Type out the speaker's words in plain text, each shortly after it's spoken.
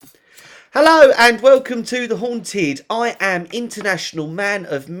Hello and welcome to The Haunted. I am international man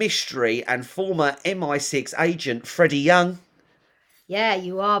of mystery and former MI6 agent Freddie Young. Yeah,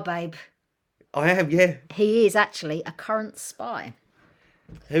 you are, babe. I am, yeah. He is actually a current spy.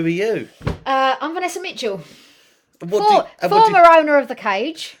 Who are you? I'm Vanessa Mitchell, What do? What do? former owner of the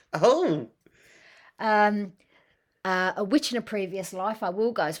cage, Oh, um, a witch in a previous life. I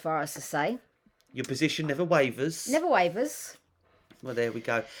will go as far as to say, your position never wavers. never wavers. Well, there we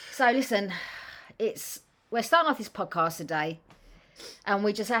go. So listen, it's we're starting off this podcast today, and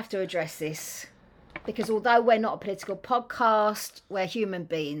we just have to address this because although we're not a political podcast, we're human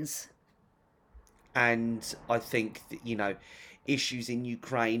beings. And I think that issues in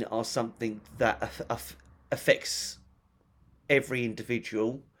Ukraine are something that affects every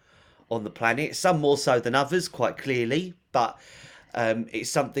individual on the planet. Some more so than others, quite clearly, but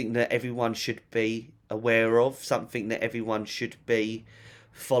it's something that everyone should be aware of, something that everyone should be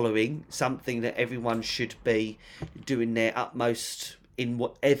following, something that everyone should be doing their utmost in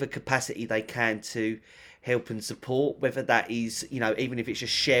whatever capacity they can to help and support, whether that is, even if it's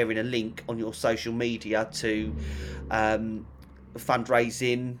just sharing a link on your social media to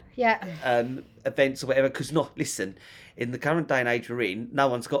fundraising Yeah. events or whatever. Because listen, in the current day and age we're in, no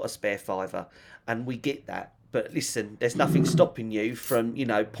one's got a spare fiver, and we get that. But listen, there's nothing stopping you from,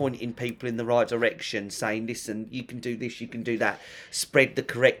 pointing people in the right direction, saying, listen, you can do this, you can do that. Spread the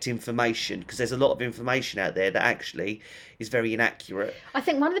correct information, because there's a lot of information out there that actually is very inaccurate. I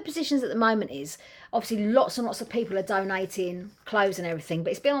think one of the positions at the moment is obviously lots and lots of people are donating clothes and everything,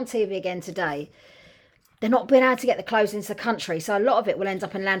 but it's been on TV again today. They're not being able to get the clothes into the country, so a lot of it will end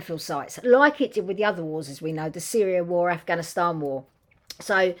up in landfill sites, like it did with the other wars, as we know, the Syria war, Afghanistan war.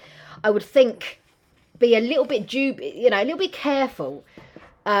 So I would think be a little bit a little bit careful,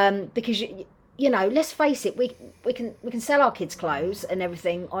 because let's face it, we can sell our kids clothes and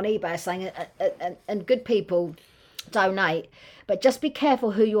everything on eBay, saying and good people donate, but just be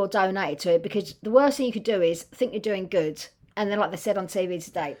careful who you're donated to, because the worst thing you could do is think you're doing good, and then like they said on TV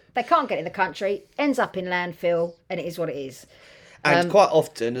today, they can't get in the country, ends up in landfill, and it is what it is. And quite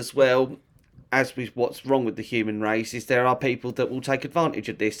often as well, as with what's wrong with the human race, is there are people that will take advantage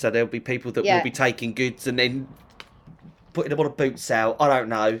of this. So there'll be people that will be taking goods and then putting them on a boot sale. I don't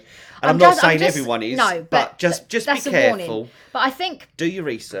know. And I'm not saying everyone is, no, but just be careful. Warning. But I think do your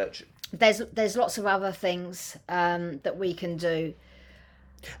research. There's lots of other things that we can do.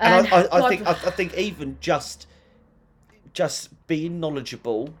 And I think even just being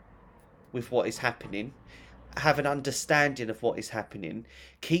knowledgeable with what is happening, have an understanding of what is happening,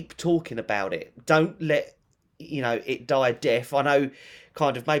 keep talking about it, don't let it die a death. I know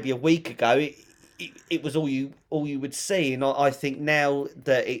kind of maybe a week ago it was all you would see, and I think now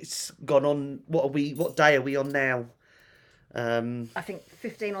that it's gone on, what day are we on now? I think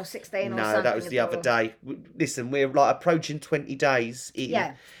 15 or 16 or something. No, that was the other day. Listen, we're like approaching 20 days in,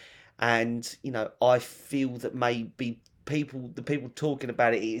 yeah, and I feel that maybe the people talking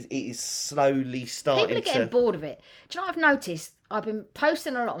about it is slowly starting to... People are getting bored of it. Do you know what I've noticed? I've been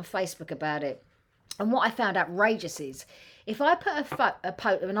posting a lot on Facebook about it, and what I found outrageous is if I put a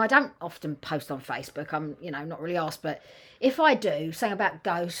post, and I don't often post on Facebook, I'm not really asked, but if I do something about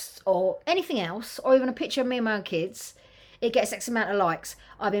ghosts or anything else, or even a picture of me and my own kids, it gets X amount of likes.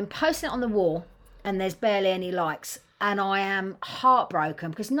 I've been posting it on the wall, and there's barely any likes, and I am heartbroken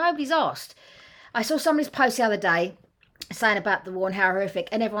because nobody's asked. I saw somebody's post the other day saying about the war and how horrific,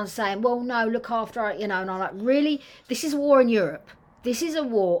 and everyone's saying, well, no, look after it, and I'm like, really? This is a war in Europe. This is a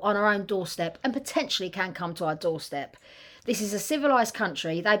war on our own doorstep, and potentially can come to our doorstep. This is a civilised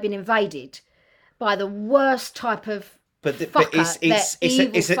country. They've been invaded by the worst type of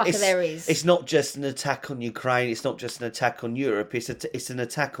fucker there is. It's not just an attack on Ukraine. It's not just an attack on Europe. It's an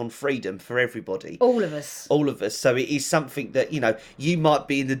attack on freedom for everybody. All of us. So it is something that, you might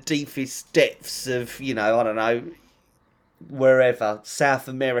be in the deepest depths of, I don't know, wherever, South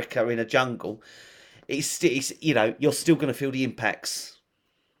America in a jungle, it's you're still going to feel the impacts.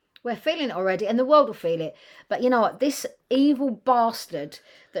 We're feeling it already, and the world will feel it. But you know what? This evil bastard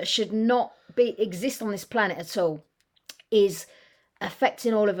that should not exist on this planet at all is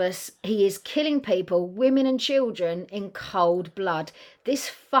affecting all of us. He is killing people, women and children, in cold blood. This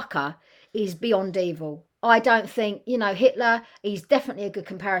fucker is beyond evil. I don't think, Hitler, he's definitely a good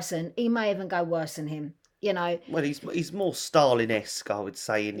comparison. He may even go worse than him. Well, he's more Stalin-esque, I would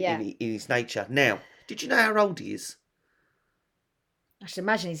say, in his nature. Now, did you know how old he is? I should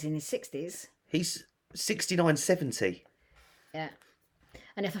imagine he's in his 60s. He's 69, 70. Yeah.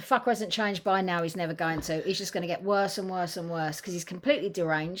 And if the fucker hasn't changed by now, he's never going to. He's just going to get worse and worse and worse because he's completely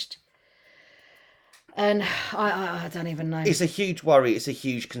deranged. And I don't even know. It's a huge worry. It's a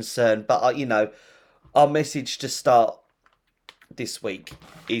huge concern. But our message to start this week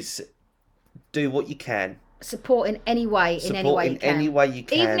is do what you can. Support in any way, in any way you can. Any way you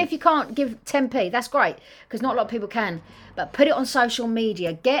can. Even if you can't give 10p, that's great, because not a lot of people can. But put it on social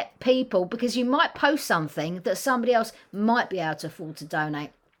media. Get people, because you might post something that somebody else might be able to afford to donate.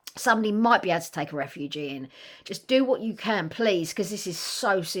 Somebody might be able to take a refugee in. Just do what you can, please, because this is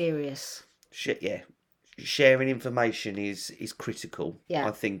so serious. Yeah. Sharing information is critical. Yeah.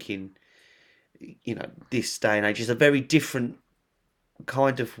 I think in this day and age, it's a very different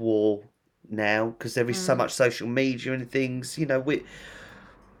kind of war now, because there is so much social media and things.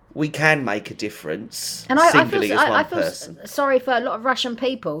 We can make a difference. And I feel sorry for a lot of Russian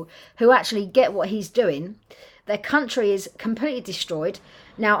people who actually get what he's doing. Their country is completely destroyed.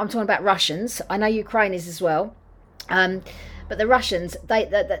 Now I'm talking about Russians. I know Ukraine is as well, but the Russians,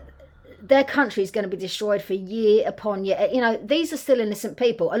 their country is going to be destroyed for year upon year. These are still innocent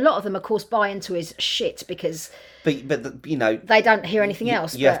people. A lot of them, of course, buy into his shit because they don't hear anything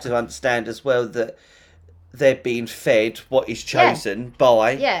else. You have to understand as well that they're being fed what is chosen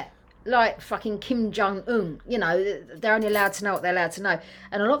by... Yeah, like fucking Kim Jong-un. They're only allowed to know what they're allowed to know.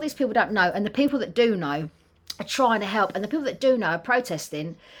 And a lot of these people don't know. And the people that do know are trying to help. And the people that do know are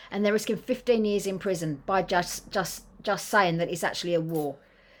protesting. And they're risking 15 years in prison by just saying that it's actually a war.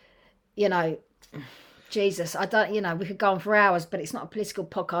 Jesus, I don't, we could go on for hours, but it's not a political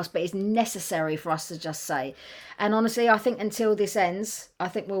podcast, but it's necessary for us to just say. And honestly, I think until this ends, I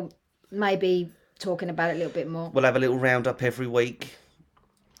think we'll maybe talking about it a little bit more. We'll have a little roundup every week.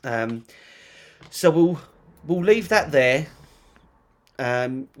 So we'll leave that there.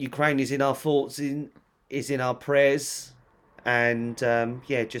 Ukraine is in our thoughts, is in our prayers, and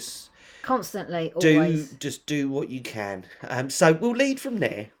just constantly always do what you can. So we'll lead from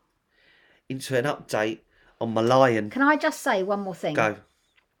there into an update on Malayan. Can I just say one more thing? Go.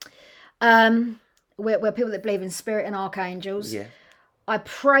 We're people that believe in spirit and archangels. Yeah. I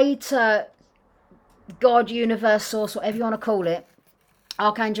pray to God, universe, source, whatever you want to call it,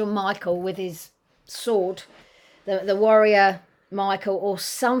 Archangel Michael with his sword, the warrior Michael, or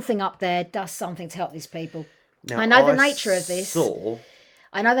something up there does something to help these people. Now, I know the nature of this.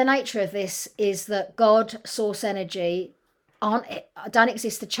 I know the nature of this is that God, source energy, don't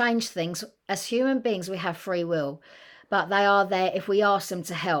exist to change things. As human beings, we have free will, but they are there if we ask them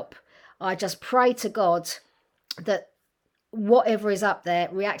to help. I just pray to God that whatever is up there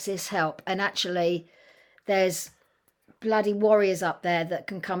reacts to his help, and actually there's bloody warriors up there that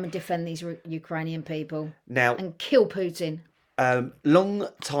can come and defend these Ukrainian people now and kill Putin. Long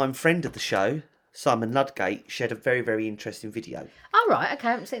time friend of the show, Simon Ludgate, shared a very, very interesting video. Oh, right, okay,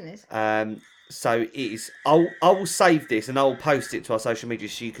 I haven't seen this. So it is. I will save this and I'll post it to our social media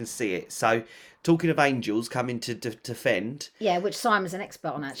so you can see it. So, talking of angels coming to defend. Yeah, which Simon's an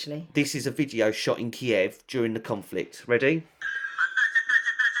expert on, actually. This is a video shot in Kiev during the conflict. Ready?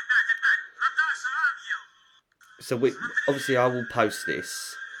 So obviously I will post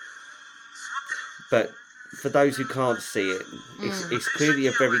this, but for those who can't see it, it's clearly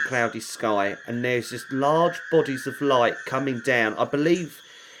a very cloudy sky, and there's just large bodies of light coming down. I believe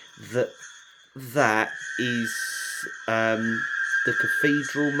that is the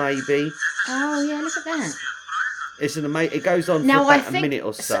cathedral, maybe. Oh yeah, look at that. It's an amazing. It goes on for about a minute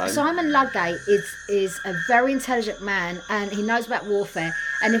or so. Simon Ludgate is a very intelligent man, and he knows about warfare.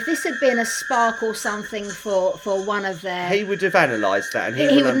 And if this had been a spark or something for one of their, he would have analysed that,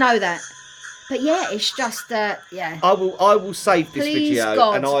 and he would know that. But yeah, it's just yeah. I will save this video,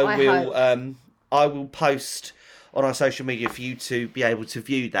 God, and I will post on our social media for you to be able to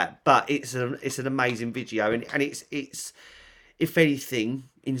view that. But it's an amazing video, and it's if anything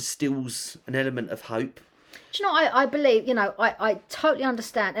instills an element of hope. Do you know, I believe, I totally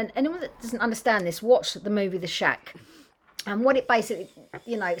understand. And anyone that doesn't understand this, watch the movie The Shack. And what it basically,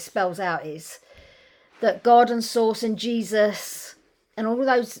 spells out is that God and Source and Jesus and all of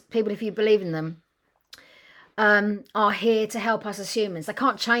those people, if you believe in them, are here to help us as humans. They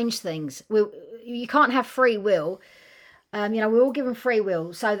can't change things. You can't have free will. We're all given free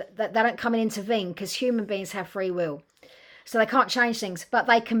will, so that they don't come and intervene, because human beings have free will. So they can't change things, but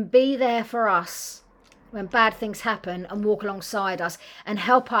they can be there for us when bad things happen and walk alongside us and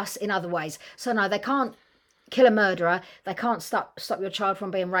help us in other ways. So no, they can't kill a murderer. They can't stop your child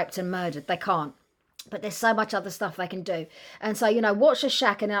from being raped and murdered. They can't. But there's so much other stuff they can do. And so, watch The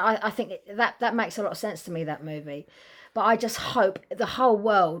Shack, and I think that makes a lot of sense to me, that movie. But I just hope the whole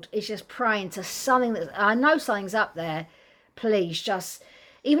world is just praying to something that, I know something's up there. Please, just,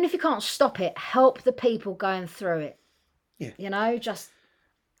 even if you can't stop it, help the people going through it. Yeah. Just.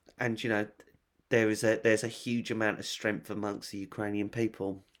 And, there's a huge amount of strength amongst the Ukrainian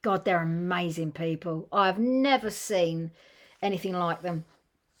people. God, they're amazing people. I've never seen anything like them.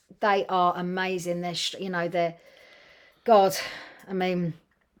 They are amazing. They're God. I mean,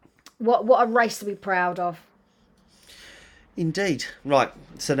 what a race to be proud of. Indeed. Right.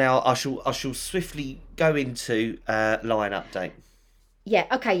 So now I shall swiftly go into line update. Yeah.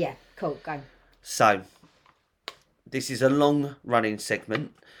 Okay. Yeah. Cool. Go. So this is a long running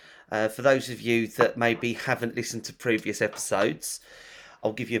segment. For those of you that maybe haven't listened to previous episodes,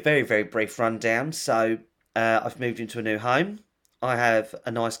 I'll give you a very, very brief rundown. So I've moved into a new home. I have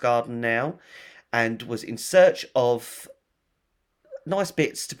a nice garden now and was in search of nice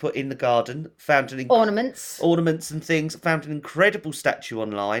bits to put in the garden. Found ornaments and things. Found an incredible statue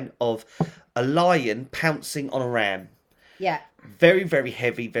online of a lion pouncing on a ram. Yeah. Very, very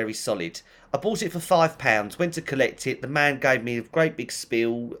heavy, very solid. I bought it for £5. Went to collect it. The man gave me a great big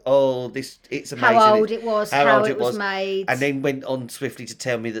spiel. Oh, it's amazing. How old it was, how it was made, and then went on swiftly to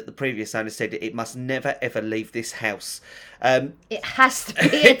tell me that the previous owner said it must never ever leave this house. It has to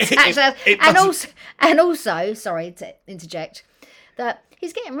be attached. And also, sorry to interject, that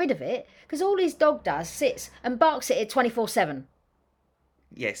he's getting rid of it because all his dog does sits and barks at it 24/7.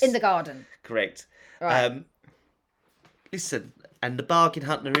 Yes, in the garden. Correct. Right. Listen, and the bargain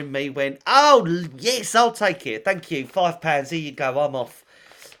hunter in me went, oh, yes, I'll take it. Thank you. £5. Here you go. I'm off.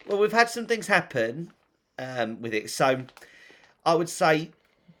 Well, we've had some things happen with it. So I would say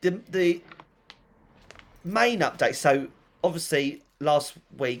the main update. So obviously last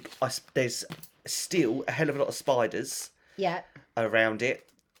week there's still a hell of a lot of spiders around it.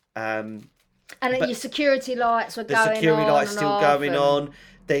 And your security lights were going on. The security lights still going on.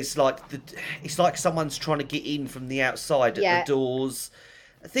 There's it's like someone's trying to get in from the outside at the doors,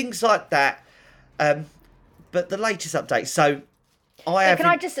 things like that. But the latest update. So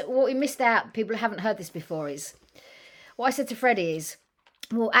what we missed out, people who haven't heard this before, is what I said to Freddie is,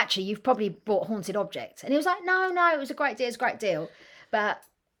 well, actually, you've probably bought Haunted Object. And he was like, no, it was a great deal. But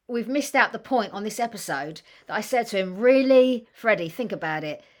we've missed out the point on this episode that I said to him, really, Freddie, think about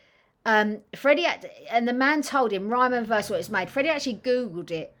it. Freddie and the man told him rhyme and verse what it's made. Freddie actually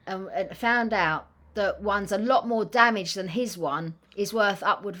Googled it and found out that one's a lot more damaged than his one is worth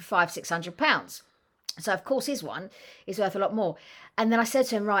upward of £500-600. So of course his one is worth a lot more. And then I said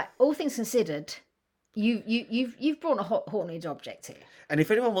to him, right, all things considered, you've brought a haunted object here. And if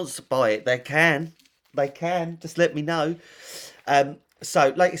anyone wants to buy it, they can. Just let me know.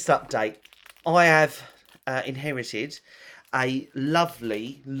 So latest update, I have inherited a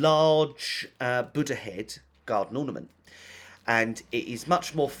lovely, large Buddha head garden ornament. And it is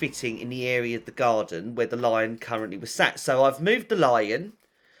much more fitting in the area of the garden where the lion currently was sat. So I've moved the lion,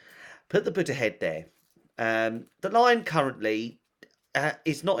 put the Buddha head there. The lion currently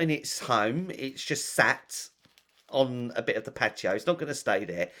is not in its home. It's just sat on a bit of the patio. It's not going to stay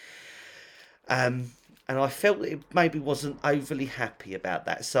there. And I felt that it maybe wasn't overly happy about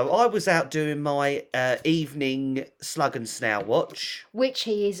that. So I was out doing my evening slug and snail watch. Which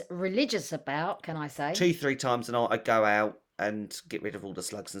he is religious about, can I say. 2-3 times a night I go out and get rid of all the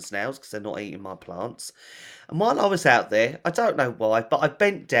slugs and snails because they're not eating my plants. And while I was out there, I don't know why, but I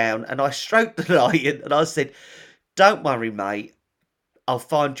bent down and I stroked the lion and I said, don't worry, mate. I'll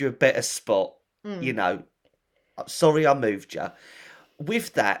find you a better spot. You know, sorry I moved you.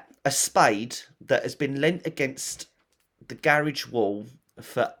 With that, a spade that has been leant against the garage wall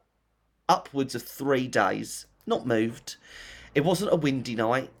for upwards of 3 days, not moved. It wasn't a windy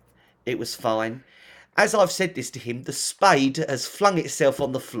night. It was fine. As I've said this to him, the spade has flung itself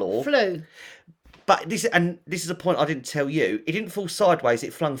on the floor. Flew. But this is a point I didn't tell you. It didn't fall sideways.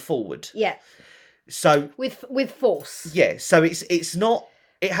 It flung forward. Yeah. So with force. Yeah. So it's not.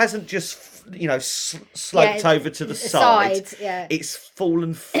 It hasn't just sloped over to the side. Yeah. It's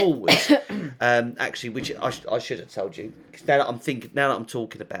fallen forward. Actually, which I should have told you. Now that I'm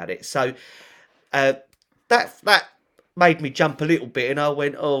talking about it. So that made me jump a little bit, and I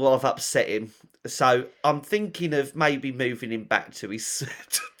went, "Oh, I've upset him." So I'm thinking of maybe moving him back to his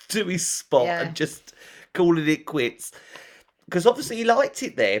spot and just calling it quits. Because obviously he liked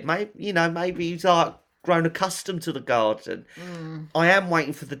it there. Maybe he's like grown accustomed to the garden. I am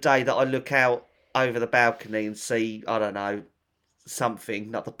waiting for the day that I look out over the balcony and see, I don't know,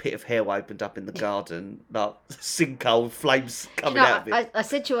 something like the pit of hell opened up in the garden, like sinkhole flames coming out of it. I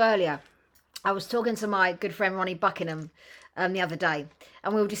said to you earlier, I was talking to my good friend Ronnie Buckingham the other day,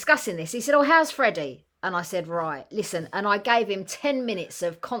 and we were discussing this. He said, "Oh, how's Freddie?" And I said, "Right, listen." And I gave him 10 minutes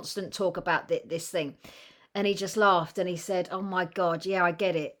of constant talk about this thing, and he just laughed and he said, "Oh my God, yeah, I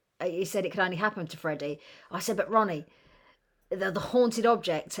get it." He said it could only happen to Freddie. I said, "But Ronnie, the haunted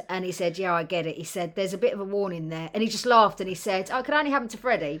object, and he said, yeah, I get it. He said, there's a bit of a warning there. And he just laughed and he said, oh, it could only happen to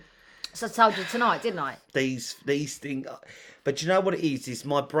Freddie. So I told you tonight, didn't I? These things, but you know what it is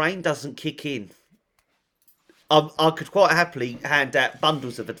my brain doesn't kick in. I could quite happily hand out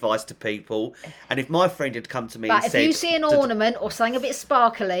bundles of advice to people, and if my friend had come to me But and if said, you see an ornament or something a bit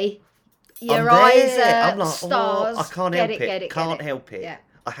sparkly, your I'm eyes there. are I'm like, stars. I can't Get help it, it. get it, Can't get it. help it. Yeah.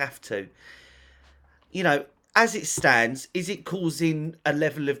 I have to. You know, as it stands, is it causing a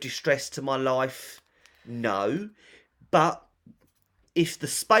level of distress to my life? No. But if the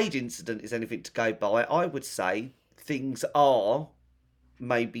Spade incident is anything to go by, I would say things are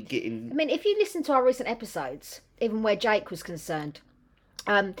maybe getting... I mean, if you listen to our recent episodes, even where Jake was concerned,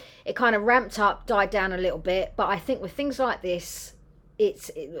 it kind of ramped up, died down a little bit. But I think with things like this,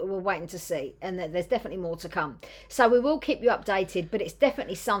 we're waiting to see, and there's definitely more to come. So we will keep you updated, but it's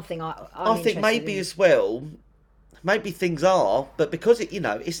definitely something I think maybe as well, maybe things are, but because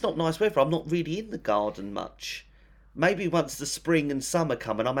it's not nice weather, I'm not really in the garden much. Maybe once the spring and summer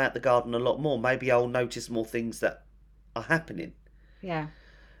come and I'm out the garden a lot more, maybe I'll notice more things that are happening. Yeah.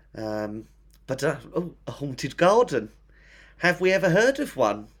 But a haunted garden. Have we ever heard of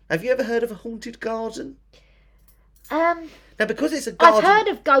one? Have you ever heard of a haunted garden? Now, because it's a garden... I've heard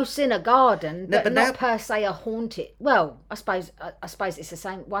of ghosts in a garden, No, but but not now- per se a haunted. Well, I suppose it's the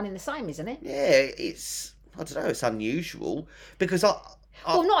same one in the same, isn't it? Yeah, I don't know, it's unusual. Because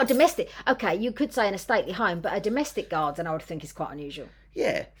Well, not a domestic. Okay, you could say an stately home, but a domestic garden, I would think, is quite unusual.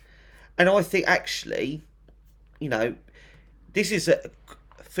 Yeah. And I think actually, this is a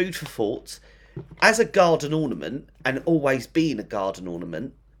food for thought. As a garden ornament, and always being a garden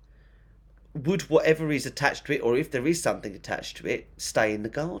ornament, would whatever is attached to it, or if there is something attached to it, stay in the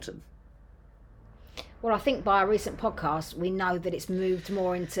garden? Well, I think by our recent podcast, we know that it's moved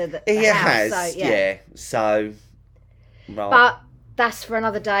more into the It house. has, So, yeah. So, right. But that's for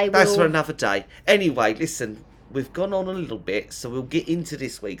another day. That's for another day. Anyway, listen, we've gone on a little bit, so we'll get into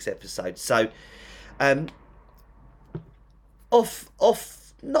this week's episode. So, not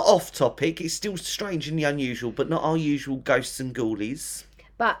off topic, it's still strange and the unusual, but not our usual ghosts and ghoulies.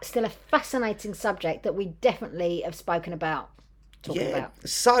 But still a fascinating subject that we definitely have spoken about, talking about.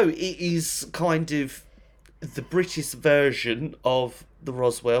 So, it is kind of the British version of the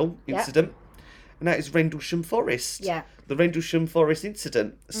Roswell incident, and that is Rendlesham Forest. Yeah. The Rendlesham Forest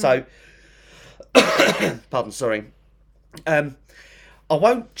incident. So, pardon, sorry. I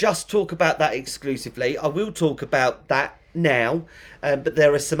won't just talk about that exclusively. I will talk about that now, but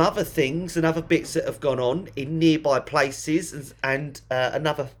there are some other things and other bits that have gone on in nearby places, and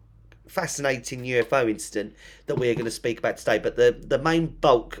another fascinating UFO incident that we're going to speak about today. But the main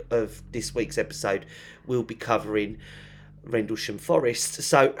bulk of this week's episode will be covering Rendlesham Forest.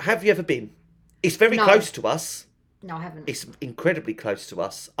 So, have you ever been? It's very close to us. No, I haven't. It's incredibly close to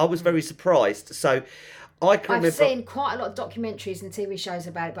us. I was very surprised. So, I've seen quite a lot of documentaries and TV shows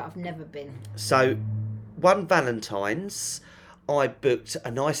about it, but I've never been. So, one Valentine's, I booked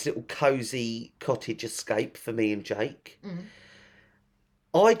a nice little cosy cottage escape for me and Jake.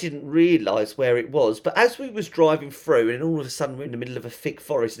 I didn't realise where it was, but as we was driving through, and all of a sudden we're in the middle of a thick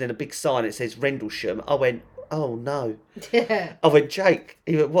forest, and then a big sign that says Rendlesham, I went, oh no. I went, Jake.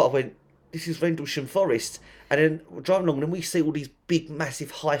 He went, what? I went, this is Rendlesham Forest. And then we're driving along, and we see all these big,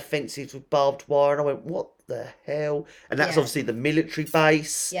 massive, high fences with barbed wire. And I went, what the hell? And that's obviously the military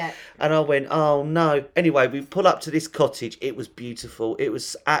base. Yeah. And I went, oh no. Anyway, we pull up to this cottage. It was beautiful. It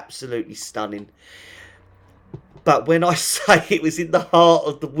was absolutely stunning. But when I say it was in the heart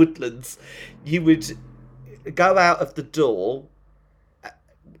of the woodlands, you would go out of the door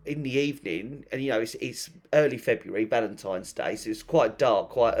in the evening, and it's early February, Valentine's Day, so it's quite dark,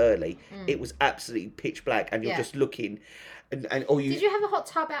 quite early. It was absolutely pitch black, and you're just looking, and Did you have a hot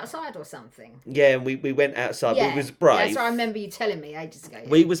tub outside or something? Yeah, and we went outside. We was brave. Yeah, so I remember you telling me ages ago. Yeah.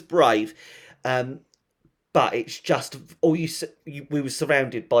 We was brave, but it's just we were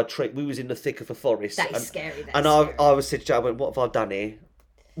surrounded by trees. We was in the thick of a forest. That is scary. I was said to Joe, I went, what have I done here?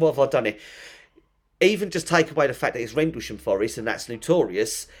 What have I done here? Even just take away the fact that it's Rendlesham Forest and that's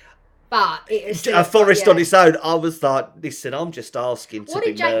notorious. But it is a forest on its own. I was like, listen, I'm just asking to be What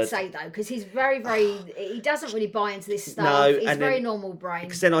did Jake murdered. say though? Because he's very, very. He doesn't really buy into this stuff. No, he's and very then- normal brain.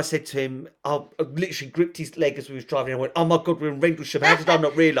 Because then I said to him, I literally gripped his leg as we was driving. I went, oh my God, we're in Rendlesham. How did I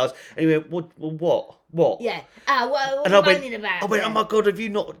not realise? And he went, what? Yeah. What And are I you went, moaning about? oh my God, have you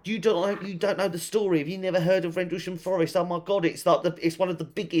not? You don't know the story. Have you never heard of Rendlesham Forest? Oh my God, it's like it's one of the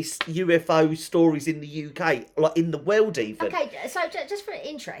biggest UFO stories in the UK, like in the world even. Okay, so just for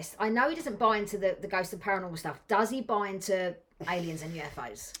interest, I know he doesn't buy into the ghost and paranormal stuff. Does he buy into aliens and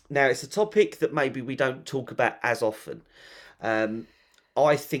UFOs? Now it's a topic that maybe we don't talk about as often.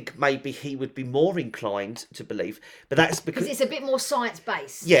 I think maybe he would be more inclined to believe, but that's Because because it's a bit more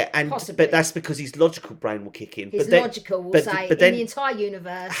science-based. yeah, and possibly. but that's because his logical brain will kick in. His but then, logical will but, say, but in then, the entire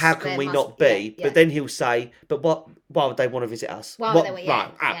universe, how can there we must- not be? Yeah, But then he'll say, but what? Why would they want to visit us? Why What? would they-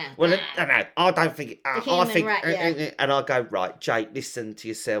 yeah, right? yeah. Well, no, I don't think. I human think, rat, yeah. and I go right, Jake. Listen to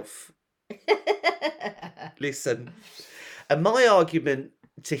yourself. Listen. And my argument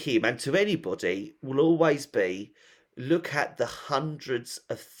to him and to anybody will always be, look at the hundreds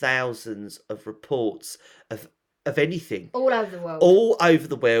of thousands of reports of anything. All over the world. All over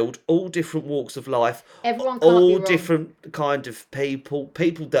the world, all different walks of life. Everyone can't all be wrong. different kind of people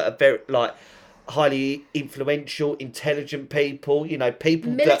that are very highly influential, intelligent people,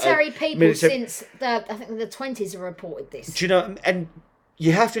 people Military that are people since I think the 20s have reported this. Do you know? And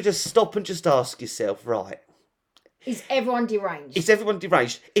you have to just stop and just ask yourself, right? Is everyone deranged? Is everyone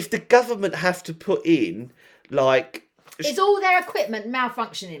deranged? If the government have to put in, is all their equipment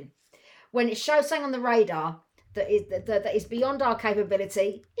malfunctioning? When it shows something on the radar that is beyond our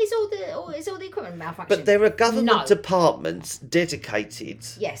capability, is all the equipment malfunctioning? But there are government departments dedicated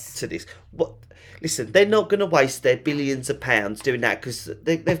to this. Listen, they're not going to waste their billions of pounds doing that because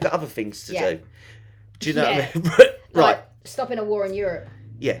they've got other things to do. Do you know what I mean? Right. Like stopping a war in Europe.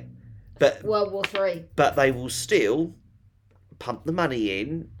 Yeah. But World War III. But they will still pump the money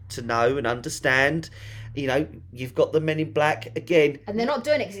in to know and understand. You've got the Men in Black again. And they're not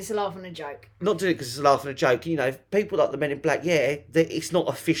doing it because it's a laugh and a joke. Not doing it because it's a laugh and a joke. People like the Men in Black, it's not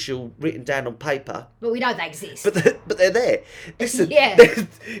official, written down on paper. But we know they exist. But they're there. Listen,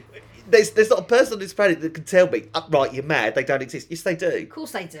 there's not a person on this planet that can tell me, right, you're mad, they don't exist. Yes, they do. Of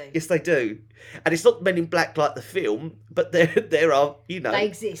course they do. Yes, they do. And it's not Men in Black like the film, but there are, they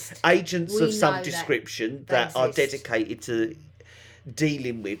exist. Agents of some description that are dedicated to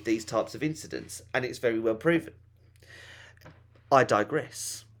dealing with these types of incidents, and it's very well proven. I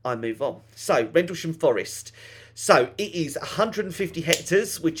digress. I move on. So, Rendlesham Forest. So, it is 150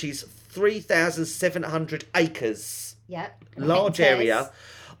 hectares, which is 3,700 acres. Yeah. Large area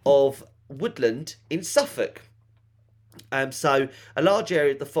of woodland in Suffolk. So, a large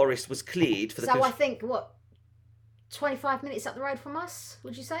area of the forest was cleared for the... So, I think, 25 minutes up the road from us,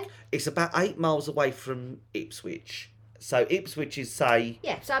 would you say? It's about 8 miles away from Ipswich. So Ipswich is, say...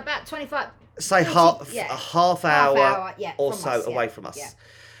 Yeah, so about 25... Say 40, a half hour or so us, away from us. Yeah.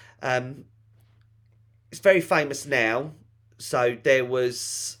 It's very famous now. So there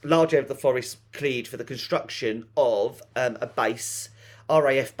was a large area of the forest cleared for the construction of a base,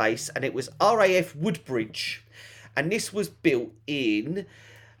 RAF base, and it was RAF Woodbridge. And this was built in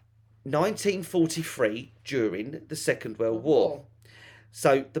 1943 during the Second World War.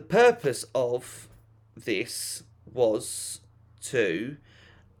 So the purpose of this was to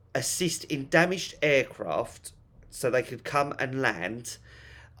assist in damaged aircraft so they could come and land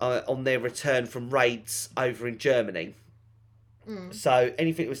on their return from raids over in Germany. So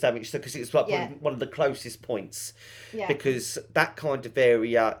anything that was damaged, because it's like one of the closest points, because that kind of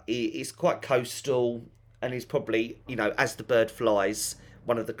area is quite coastal and is probably, as the bird flies,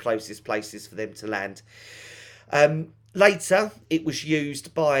 one of the closest places for them to land. Later, it was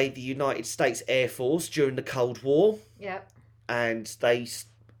used by the United States Air Force during the Cold War. Yeah. And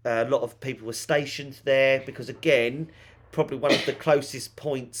a lot of people were stationed there because, again, probably one of the closest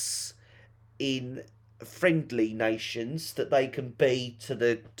points in friendly nations that they can be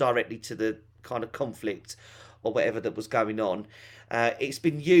directly to the kind of conflict or whatever that was going on. It's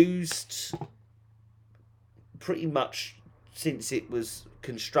been used pretty much since it was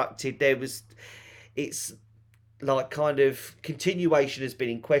constructed. It's like kind of continuation has been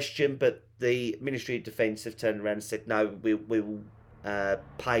in question, but the Ministry of Defence have turned around and said no, we will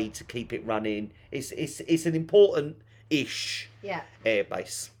pay to keep it running. It's an important-ish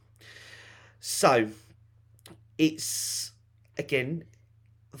airbase. So it's again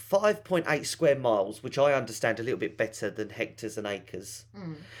 5.8 square miles, which I understand a little bit better than hectares and acres.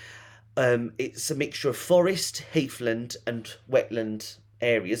 It's a mixture of forest, heathland, and wetland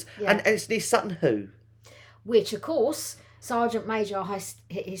areas, and it's near Sutton Hoo. Which, of course, Sergeant Major, our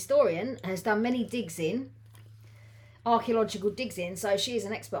historian, has done many archaeological digs in, so she is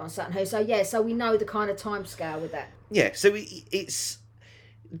an expert on Sutton Hoo. So we know the kind of timescale with that. Yeah, so it's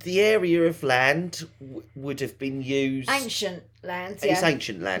the area of land would have been used... Ancient land, It's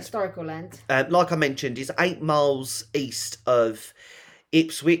ancient land. Historical land. Like I mentioned, is 8 miles east of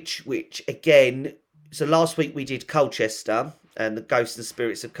Ipswich, which, again... So last week we did Colchester, and the Ghosts and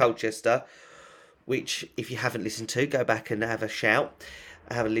Spirits of Colchester, which, if you haven't listened to, go back and have a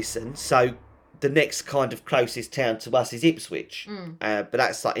listen. So the next kind of closest town to us is Ipswich, but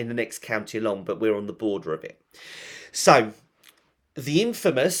that's like in the next county along, but we're on the border of it. So The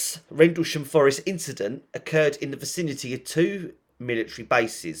infamous Rendlesham Forest incident occurred in the vicinity of two military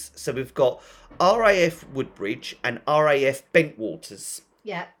bases. So we've got RAF Woodbridge and RAF Bentwaters.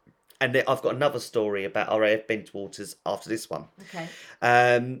 Yeah. And then I've got another story about RAF Bentwaters after this one. Okay.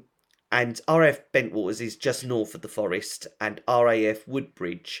 And RAF Bentwaters is just north of the forest, and RAF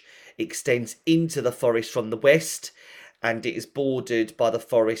Woodbridge extends into the forest from the west, and it is bordered by the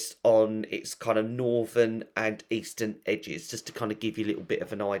forest on its kind of northern and eastern edges, just to kind of give you a little bit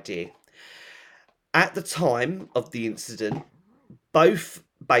of an idea. At the time of the incident, both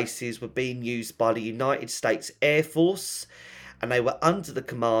bases were being used by the United States Air Force, and they were under the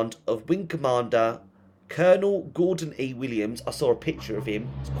command of Wing Commander Colonel Gordon E. Williams. I saw a picture of him.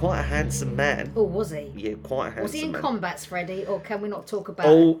 He's quite a handsome man. Oh, was he? Yeah, quite a handsome man. Was he in combats, Freddie, or can we not talk about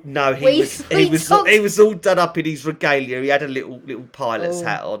Oh, no, he was all done up in his regalia. He had a little pilot's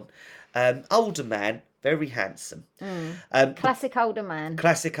hat on. Older man, very handsome. Classic older man.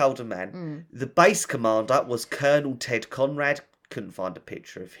 Classic older man. The base commander was Colonel Ted Conrad. Couldn't find a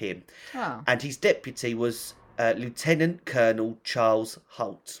picture of him. Oh. And his deputy was Lieutenant Colonel Charles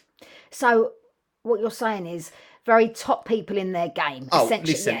Holt. So what you're saying is very top people in their game,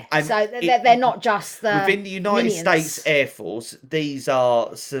 essentially. Listen, yeah. So they're not just the within the United States Air Force. These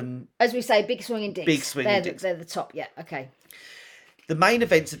are some, as we say, big swinging dicks. Big swinging dicks. They're the top. Yeah. Okay. The main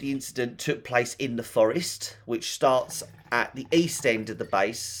events of the incident took place in the forest, which starts at the east end of the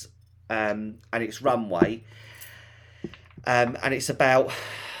base, and its runway, and it's about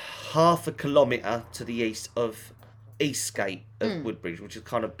half a kilometre to the east of Eastgate of Woodbridge, which is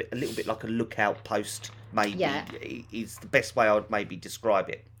kind of a little bit like a lookout post, maybe. Yeah. Is the best way I would maybe describe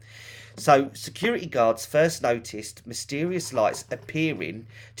it. So security guards first noticed mysterious lights appearing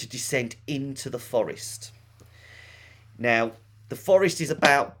to descend into the forest. Now, the forest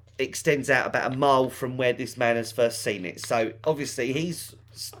extends out about a mile from where this man has first seen it. So obviously he's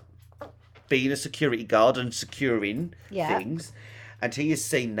being a security guard and securing things, and he has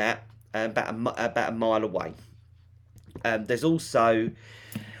seen that about a mile away. There's also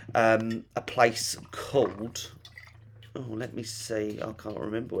a place called, let me see, I can't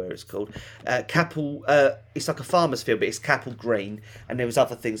remember where it's called. Capel, it's like a farmer's field, but it's Capel Green, and there was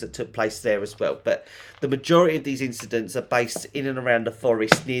other things that took place there as well. But the majority of these incidents are based in and around the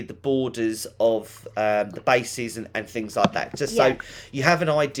forest near the borders of the bases and things like that. Just so you have an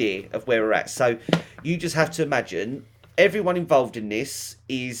idea of where we're at. So you just have to imagine everyone involved in this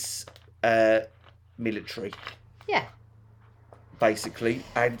is military. Yeah. Basically,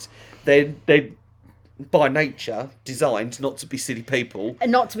 and they by nature designed not to be silly people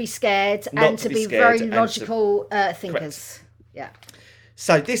And not to be scared, and to be very logical thinkers. Correct. Yeah.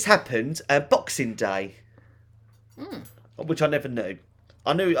 So this happened Boxing Day, which I never knew.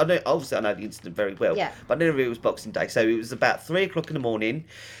 I knew. Obviously, I know the incident very well. Yeah. But I never knew it was Boxing Day. So it was about 3:00 in the morning,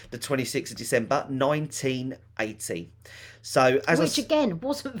 the 26th of December, 1980. So Which again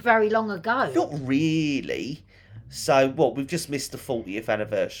wasn't very long ago. Not really. So what? We've just missed the 40th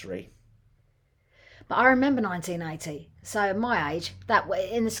anniversary. But I remember 1980. So at my age, that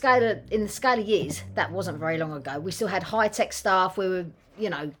in the scale of years, that wasn't very long ago. We still had high tech stuff. We were,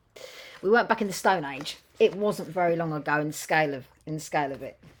 we weren't back in the Stone Age. It wasn't very long ago in the scale of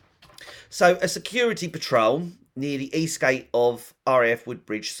it. So a security patrol near the east gate of RAF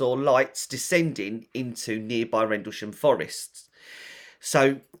Woodbridge saw lights descending into nearby Rendlesham Forest.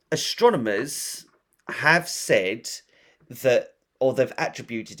 So astronomers have said that, or they've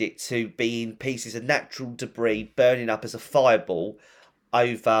attributed it to being pieces of natural debris burning up as a fireball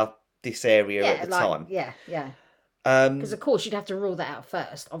over this area at the time. Yeah. Because of course you'd have to rule that out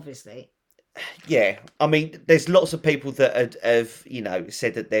first, obviously. Yeah, I mean, there's lots of people that have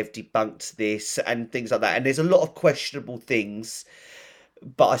said that they've debunked this and things like that, and there's a lot of questionable things,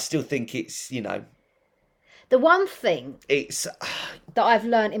 but I still think it's the one thing it's that I've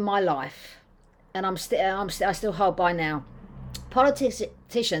learned in my life, and I still hold by now.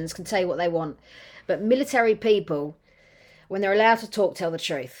 Politicians can tell you what they want, but military people, when they're allowed to talk, tell the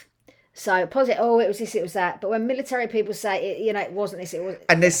truth. So it was this, it was that. But when military people say, it wasn't this, it was.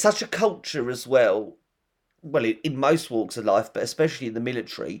 And there's such a culture as well. Well, in most walks of life, but especially in the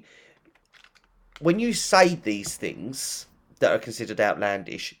military, when you say these things that are considered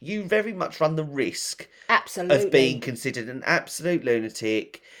outlandish, you very much run the risk Absolutely. of being considered an absolute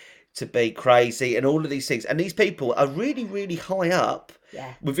lunatic, to be crazy, and all of these things. And these people are really, really high up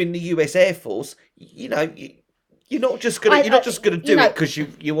within the US Air Force. You're not just gonna do it because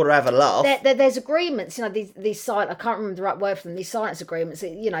you want to have a laugh. There's agreements, these silent. I can't remember the right word for them. These silence agreements,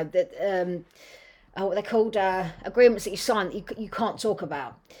 what they're called, agreements that you sign that you can't talk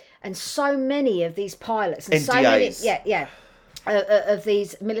about. And so many of these pilots and NDAs. so many, of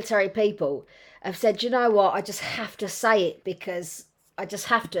these military people have said, you know what, I just have to say it because I just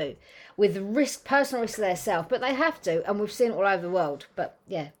have to, with risk, personal risk to their self, but they have to, and we've seen it all over the world. But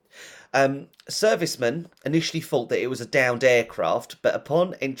yeah, Servicemen initially thought that it was a downed aircraft, but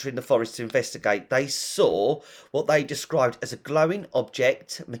upon entering the forest to investigate, they saw what they described as a glowing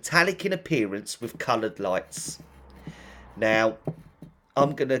object, metallic in appearance, with coloured lights. Now,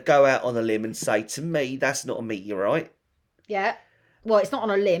 I'm going to go out on a limb and say, to me, that's not a meteorite. yeah. Well, it's not on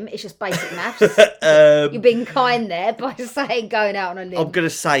a limb; it's just basic maths. You're being kind there by saying going out on a limb. I'm going to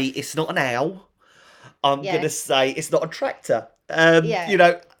say it's not an owl. I'm Yeah. going to say it's not a tractor. Yeah. You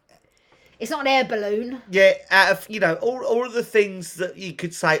know, It's not an air balloon. yeah, out of, you know, all of the things that you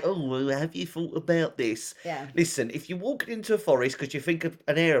could say, oh, well, have you thought about this? Yeah. Listen, if you're walking into a forest because you think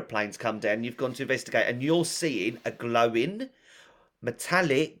an aeroplane's come down, you've gone to investigate, and you're seeing a glowing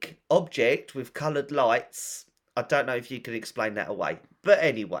metallic object with coloured lights, I don't know if you can explain that away. But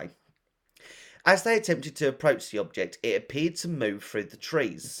anyway, as they attempted to approach the object, it appeared to move through the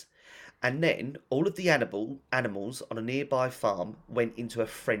trees. And then all of the animals on a nearby farm went into a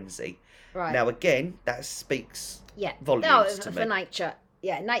frenzy. Right. Now, again, that speaks Yeah. volumes to for me. nature.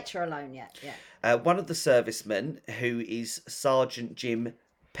 Yeah, nature alone. Yeah. Yeah. One of the servicemen, who is Sergeant Jim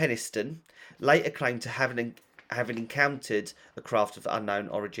Peniston, later claimed to having encountered a craft of unknown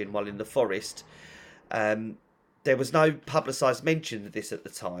origin while in the forest. There was no publicised mention of this at the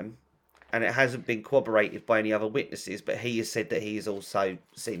time, and it hasn't been corroborated by any other witnesses, but he has said that he has also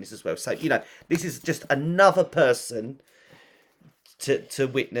seen this as well. So, you know, this is just another person to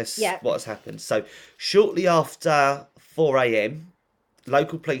witness what has happened. So, shortly after 4 a.m,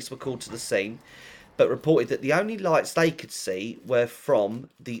 local police were called to the scene, but reported that the only lights they could see were from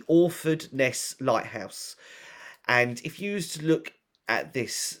the Orford Ness Lighthouse. And if you used to look at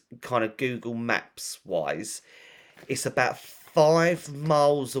this kind of Google Maps wise, it's about 5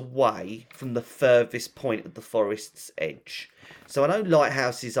 miles away from the furthest point of the forest's edge. So I know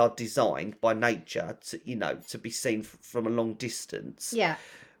lighthouses are designed by nature to, you know, to be seen from a long distance. Yeah.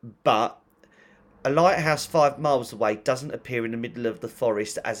 But a lighthouse 5 miles away doesn't appear in the middle of the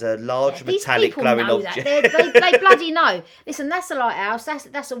forest as a large metallic glowing object. They bloody know. Listen, that's a lighthouse.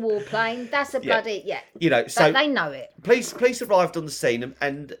 That's a warplane. That's a bloody You know, so they know it. Police arrived on the scene,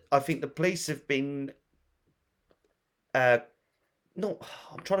 and I think the police have been not.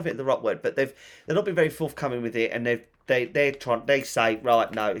 I'm trying to think of the right word, but they've not been very forthcoming with it, and they say,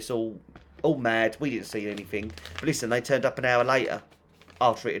 right, no, it's all mad. We didn't see anything. But listen, they turned up an hour later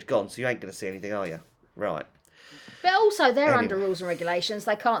after it had gone, so you ain't going to see anything, are you? Right. But also, they're under rules and regulations.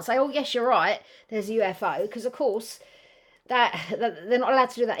 They can't say, "Oh, yes, you're right. There's a UFO," because of course that they're not allowed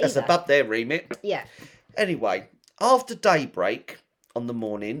to do that That's either. above their remit. Yeah. Anyway, after daybreak on the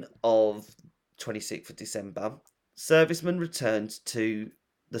morning of 26th of December, servicemen returned to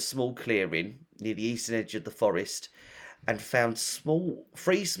the small clearing near the eastern edge of the forest and found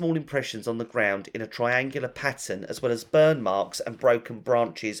three small impressions on the ground in a triangular pattern, as well as burn marks and broken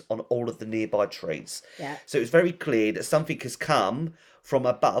branches on all of the nearby trees. Yeah. So it was very clear that something has come from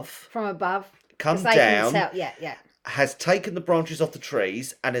above. From above. Come They down. can tell. Yeah. Has taken the branches off the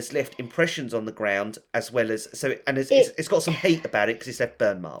trees and has left impressions on the ground, as well as it's got some heat about it because it's left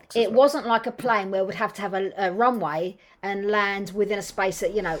burn marks. It wasn't like a plane where we'd have to have a runway and land within a space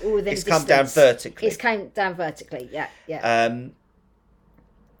that, you know, within it's a distance. come down vertically. It's came down vertically. Yeah.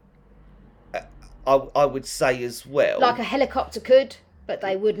 I would say as well, like a helicopter could, but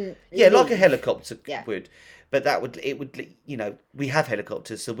they wouldn't. Yeah, leave. like a helicopter Yeah. would. But it would, you know, we have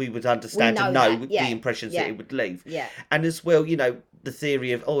helicopters, so we would understand We and know know that, the impressions that it would leave. Yeah. And as well, you know, the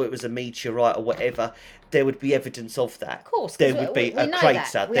theory of, it was a meteorite or whatever, there would be evidence of that. Of course. There would be a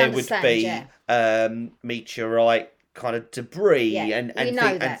crater. There would be meteorite kind of debris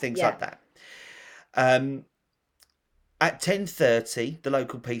and things like that. At 10:30, the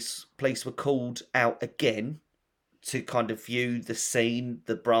local police were called out again to kind of view the scene,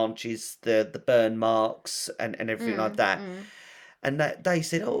 the branches, the burn marks and everything like that. And that they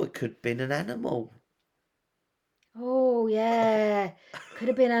said, it could have been an animal. Oh, yeah. Could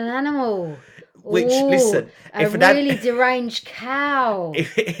have been an animal. Which, Ooh, listen, a really deranged cow.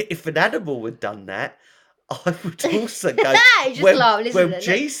 If an animal had done that, I would also go, just laugh. Listen,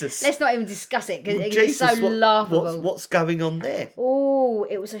 Jesus. Let's not even discuss it because it's so laughable. What's going on there? Oh,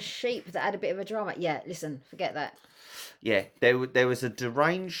 it was a sheep that had a bit of a drama. Yeah, listen, forget that. Yeah, there was a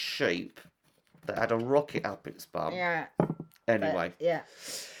deranged sheep that had a rocket up its bum. Yeah. Anyway. But, yeah.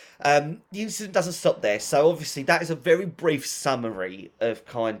 The incident doesn't stop there. So obviously that is a very brief summary of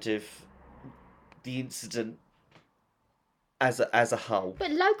kind of the incident as a whole.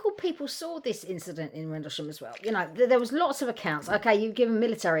 But local people saw this incident in Rendlesham as well. You know, there was lots of accounts. Okay, you've given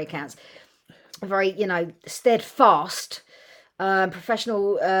military accounts, very, you know, steadfast,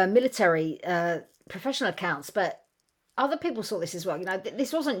 professional military professional accounts, but other people saw this as well. You know,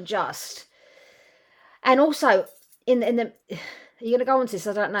 this wasn't just. And also, in the you're going to go on to this,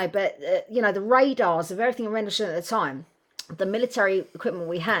 I don't know, but you know, the radars of everything in Rendlesham at the time, the military equipment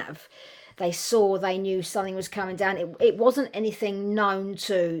we have, they knew something was coming down. It wasn't anything known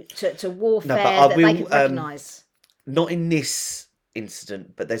to warfare that they could recognise. Not in this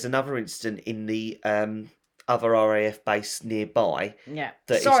incident, but there's another incident in the other RAF base nearby. Yeah.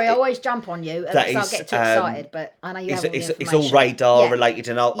 Sorry, I always jump on you, so I'll get too excited, but I know you have all the information. It's all radar related,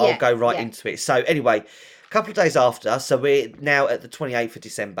 and I'll go right into it. So anyway, a couple of days after, so we're now at the 28th of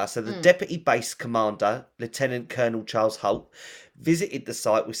December, so the Deputy Base Commander, Lieutenant Colonel Charles Holt, visited the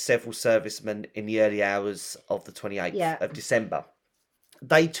site with several servicemen in the early hours of the 28th of December.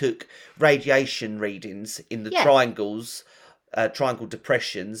 They took radiation readings in the triangle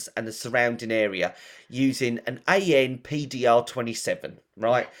depressions and the surrounding area using an AN PDR-27,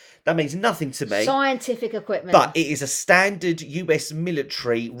 right? That means nothing to me. Scientific equipment. But it is a standard US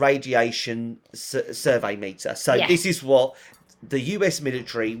military radiation survey meter. So this is what the US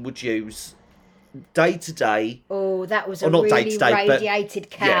military would use day to day. Oh, that was a really radiated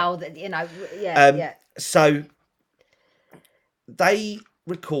cow that, you know, So they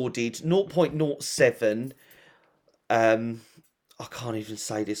recorded 0.07 I can't even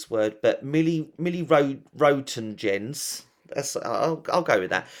say this word, but milliroentgens. I'll go with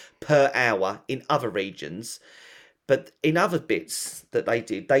that, per hour in other regions. But in other bits that they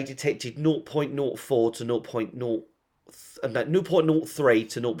did, they detected 0.04 to 0.03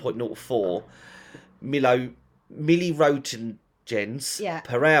 to 0.04 milliroentgens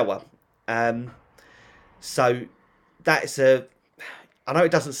per hour. So that's I know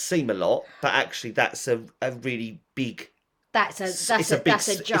it doesn't seem a lot, but actually that's a really big. That's a jump. It's a big,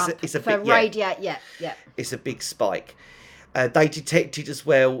 It's a big spike. They detected as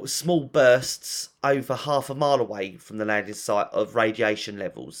well small bursts over half a mile away from the landing site of radiation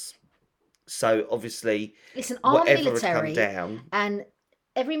levels. So obviously, listen, our military had come down, and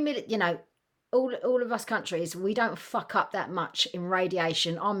every you know, all of us countries, we don't fuck up that much in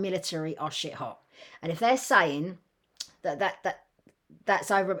radiation. Our military are shit hot, and if they're saying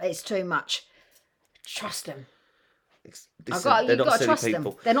that's over, it's too much, trust them. You've got to trust them.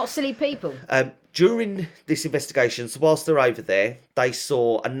 They're not silly people. During this investigation, so whilst they're over there, they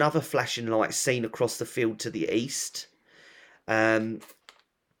saw another flashing light seen across the field to the east. And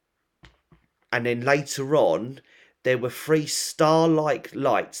then later on, there were 3 star-like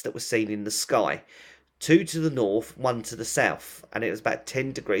lights that were seen in the sky. 2 to the north, 1 to the south. And it was about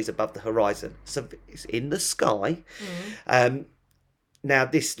 10 degrees above the horizon. So it's in the sky. Now,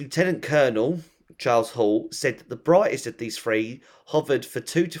 this Lieutenant Colonel, Charles Hall, said that the brightest of these 3 hovered for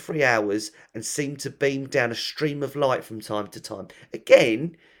 2 to 3 hours and seemed to beam down a stream of light from time to time.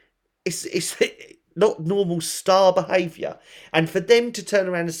 Again, it's not normal star behaviour. And for them to turn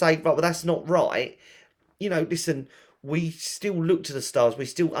around and say, right, well, that's not right, you know, listen, we still look to the stars. We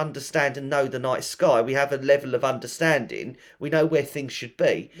still understand and know the night sky. We have a level of understanding. We know where things should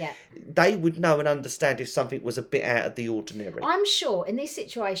be. Yeah. They would know and understand if something was a bit out of the ordinary. I'm sure in these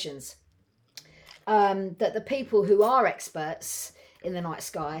situations that the people who are experts in the night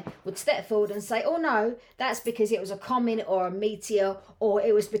sky would step forward and say, oh no, that's because it was a comet or a meteor, or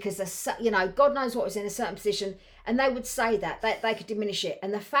it was because, God knows what was in a certain position. And they would say that they could diminish it.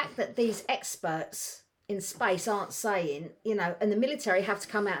 And the fact that these experts in space aren't saying, and the military have to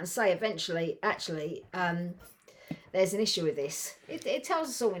come out and say eventually, actually, there's an issue with this. It tells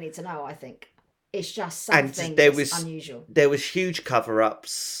us all we need to know, I think. It's just something that's unusual. There was huge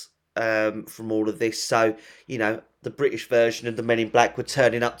cover-ups from all of this. So, the British version of the Men in Black were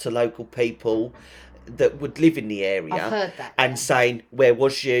turning up to local people that would live in the area. I've heard that. And saying, where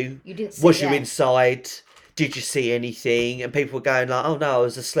was you? You didn't see Was you inside? Did you see anything? And people were going like, oh no, I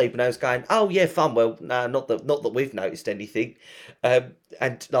was asleep. And I was going, oh yeah, fun. Well, no, not that we've noticed anything. And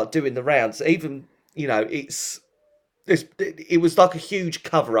like doing the rounds, even, it was like a huge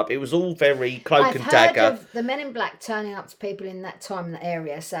cover up. It was all very cloak and dagger. I've heard of the Men in Black turning up to people in that time in the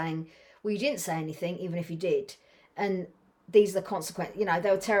area saying, well, you didn't say anything, even if you did. And these are the consequences.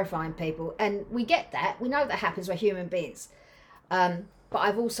 They were terrifying people. And we get that. We know that happens. We're human beings. But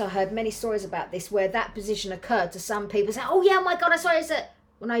I've also heard many stories about this where that position occurred to some people saying, oh yeah, my God, I saw it.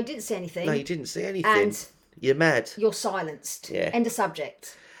 Well, no, you didn't see anything. No, you didn't see anything. And you're mad. You're silenced. Yeah. End of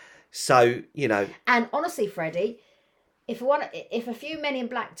subject. So, And honestly, Freddie, if a few Men in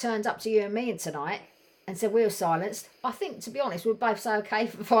Black turned up to you and me tonight, and said we were silenced, I think, to be honest, we'd both say, okay,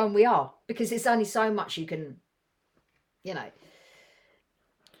 fine, we are. Because it's only so much you can, you know.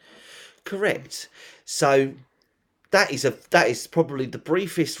 Correct. So that is probably the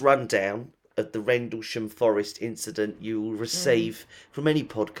briefest rundown of the Rendlesham Forest incident you will receive from any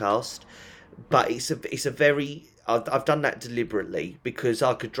podcast. But it's a very I've done that deliberately because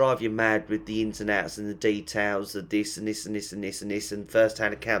I could drive you mad with the ins and outs and the details of this and this and this and this and this and first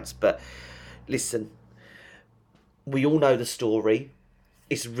hand accounts. But listen, we all know the story.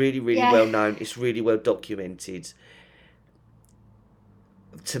 It's really, really well known. It's really well documented.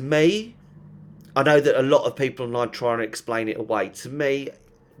 To me, I know that a lot of people online try and explain it away. To me,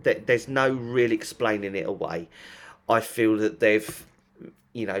 there's no real explaining it away. I feel that they've,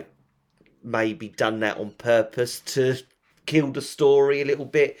 maybe done that on purpose to kill the story a little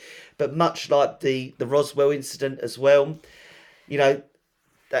bit. But much like the Roswell incident as well,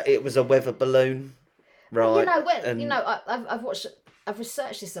 that it was a weather balloon, right? I've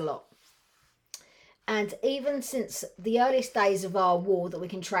researched this a lot. And even since the earliest days of our war that we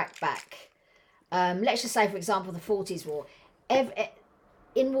can track back, let's just say, for example, the 40s war,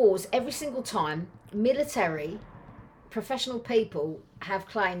 in wars, every single time, military, professional people have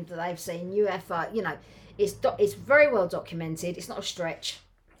claimed that they've seen UFO. It's very well documented. It's not a stretch.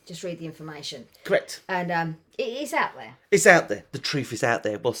 Just read the information. Correct. And it is out there. It's out there. The truth is out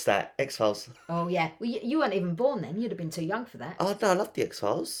there. What's that? X-Files. Oh, yeah. Well, you weren't even born then. You'd have been too young for that. Oh, no, I love the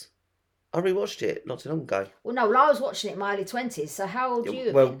X-Files. I rewatched it not too long ago. Well, no, I was watching it in my early 20s, so how old are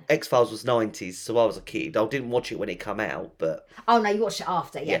you? Well, X-Files was 90s, so I was a kid. I didn't watch it when it came out, but... Oh, no, you watched it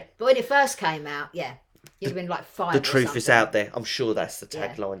after, yeah. But when it first came out, yeah, you'd have been like 5 The truth is out there. I'm sure that's the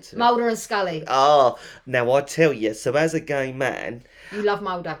tagline to it. Mulder and Scully. Ah, now I tell you, so as a gay man... You love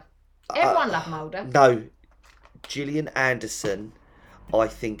Mulder. Everyone loved Mulder. No, Gillian Anderson, I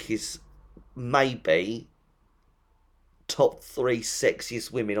think, is maybe... top 3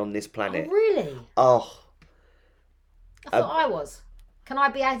 sexiest women on this planet. Oh, really? Oh. I thought I was. Can I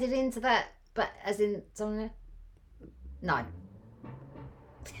be added into that? But as in something? No.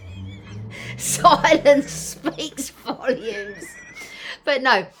 Silence speaks volumes. But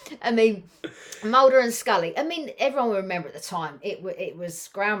no, I mean, Mulder and Scully. I mean, everyone will remember at the time. It was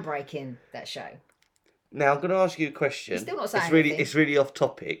groundbreaking, that show. Now, I'm going to ask you a question. You're still not saying It's really off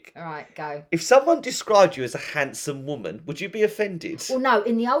topic. All right, go. If someone described you as a handsome woman, would you be offended? Well, no,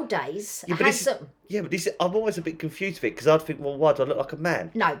 in the old days, handsome... I'm always a bit confused with it, because I'd think, well, why do I look like a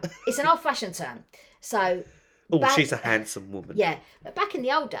man? No, it's an old-fashioned term. So... she's a handsome woman. Yeah, but back in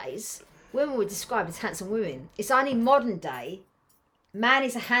the old days, women were described as handsome women. It's only modern day, man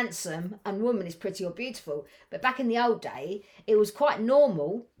is a handsome and woman is pretty or beautiful. But back in the old day, it was quite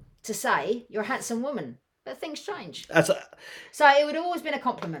normal to say you're a handsome woman. But things change. So it would have always been a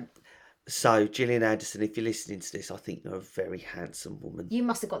compliment. So, Gillian Anderson, if you're listening to this, I think you're a very handsome woman. You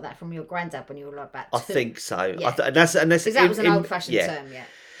must have got that from your granddad when you were like about 2. I think so. Yeah. Because that was an old-fashioned term,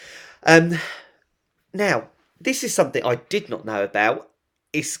 yeah. Now, this is something I did not know about.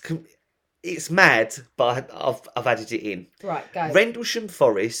 It's mad, but I've added it in. Right, go. Rendlesham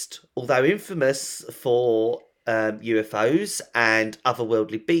Forest, although infamous for UFOs and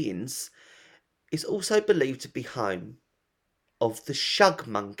otherworldly beings, is also believed to be home of the shug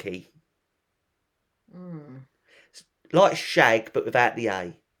monkey. Like shag, but without the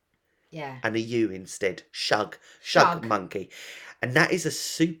A. Yeah. And a U instead. Shug monkey. And that is a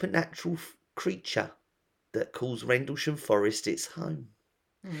supernatural creature that calls Rendlesham Forest its home.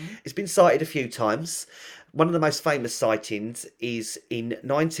 It's been sighted a few times. One of the most famous sightings is in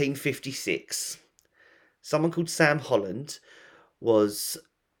 1956. Someone called Sam Holland was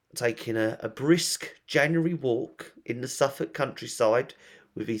taking a brisk January walk in the Suffolk countryside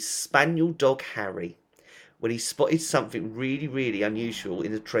with his spaniel dog Harry when he spotted something really, really unusual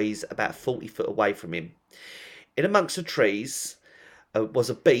in the trees about 40 foot away from him. In amongst the trees was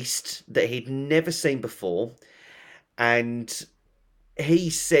a beast that he'd never seen before, and he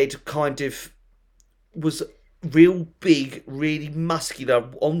said kind of was real big, really muscular,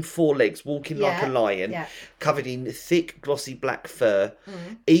 on 4 legs, walking like a lion, covered in thick, glossy black fur,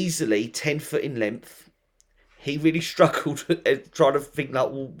 easily 10 foot in length. He really struggled trying to think,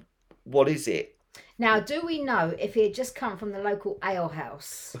 like, well, what is it? Now, do we know if he had just come from the local ale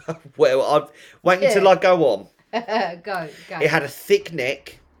house? Well, I'm waiting until I go on. Go. It had a thick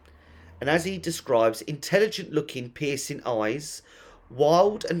neck, and as he describes, intelligent-looking, piercing eyes,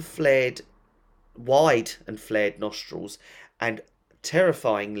 wide and flared nostrils, and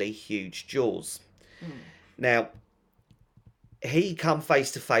terrifyingly huge jaws. Now, he come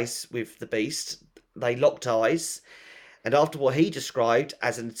face to face with the beast. They locked eyes, And after what he described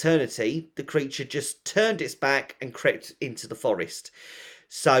as an eternity, the creature just turned its back and crept into the forest.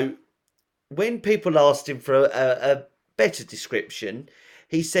 So when people asked him for a better description,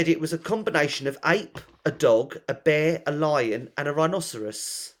 he said it was a combination of ape, a dog, a bear, a lion, and a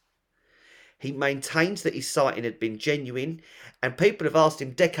rhinoceros. He maintained that his sighting had been genuine, and people have asked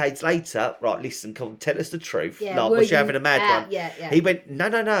him decades later, right, listen, come on, tell us the truth. Yeah, Like, were was you you having a mad one? Yeah, yeah. He went,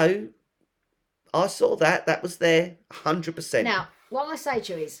 no, I saw that. That was there, 100%. Now, what I'm going to say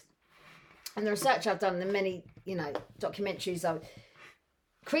to you is, and the research I've done, the many, documentaries,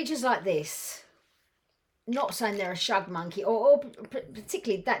 creatures like this, not saying they're a shug monkey, or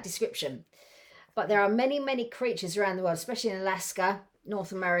particularly that description, but there are many, many creatures around the world, especially in Alaska,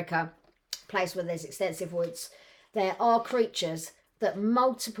 North America, place where there's extensive woods. There are creatures that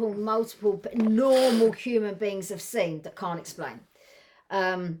multiple normal human beings have seen that can't explain.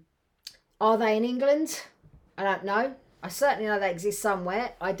 Are they in England? I don't know. I certainly know they exist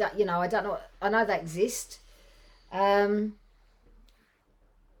somewhere. I don't know. I know they exist.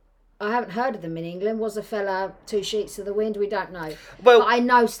 I haven't heard of them in England. Was a fella 2 sheets to the wind? We don't know. Well, but I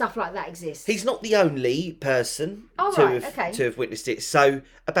know stuff like that exists. He's not the only person to have witnessed it. So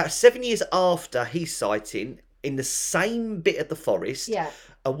about 7 years after his sighting, in the same bit of the forest,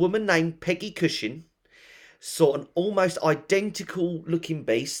 a woman named Peggy Cushing saw an almost identical looking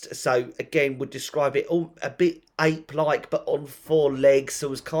beast. So again, would describe it a bit ape-like, but on 4 legs. So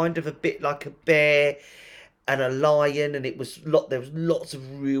it was kind of a bit like a bear and a lion, and there was lots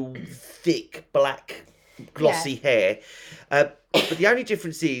of real thick black glossy hair. But the only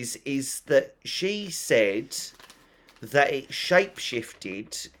difference is that she said that it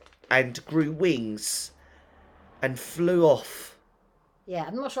shapeshifted and grew wings and flew off. Yeah,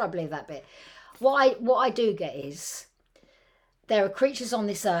 I'm not sure I believe that bit. What I do get is there are creatures on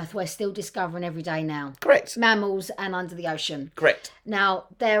this earth we're still discovering every day now. Correct. Mammals and under the ocean. Correct. Now,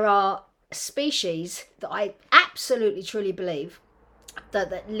 there are species that I absolutely truly believe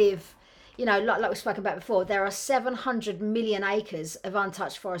that live, like we spoke about before. There are 700 million acres of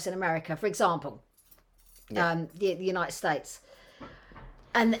untouched forest in America, for example, the United States.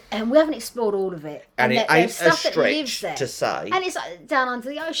 And we haven't explored all of it. And it ain't a stretch that lives there, to say. And it's down under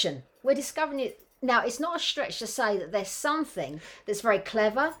the ocean. We're discovering it. Now, it's not a stretch to say that there's something that's very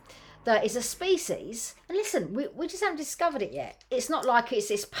clever, that is a species. And listen, we just haven't discovered it yet. It's not like it's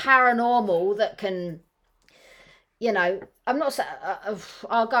this paranormal that can, I'm not saying,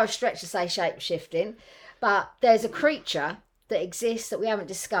 I'll go a stretch to say shape-shifting, but there's a creature that exists that we haven't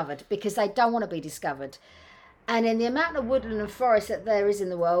discovered because they don't want to be discovered. And in the amount of woodland and forest that there is in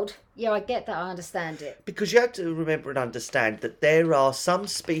the world, I get that, I understand it. Because you have to remember and understand that there are some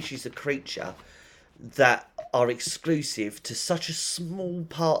species of creature that are exclusive to such a small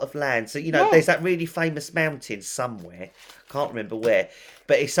part of land. So, there's that really famous mountain somewhere, can't remember where,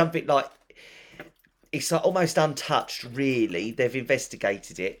 but it's something like, it's like almost untouched, really. They've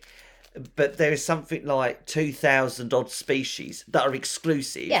investigated it. But there is something like 2,000 odd species that are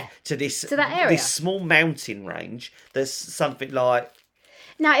exclusive to that area. This small mountain range. There's something like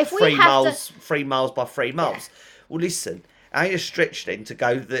now, if 3 miles by 3 miles. Well, listen, ain't a stretch then to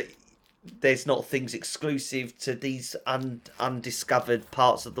go that there's not things exclusive to these undiscovered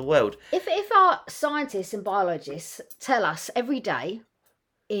parts of the world. If our scientists and biologists tell us every day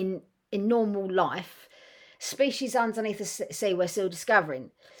in normal life, species underneath the sea we're still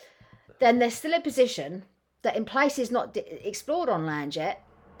discovering, then there's still a position that in places not explored on land yet,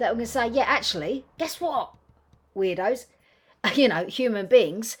 that we're going to say, actually, guess what, weirdos, human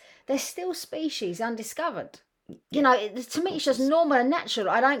beings, there's still species undiscovered. To me, it's just normal and natural.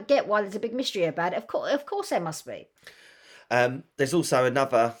 I don't get why there's a big mystery about it. Of course there must be. There's also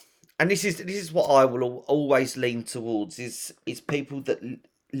another, and this is what I will always lean towards, is people that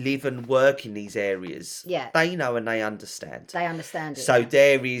live and work in these areas. Yeah. They know and they understand. They understand it. So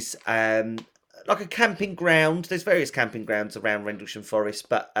there is like a camping ground. There's various camping grounds around Rendlesham Forest,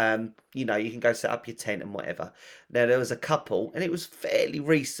 but you can go set up your tent and whatever. Now there was a couple, and it was fairly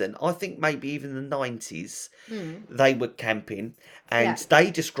recent. I think maybe even the 90s. They were camping, and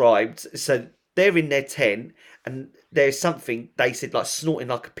they described, so they're in their tent, and there's something they said like snorting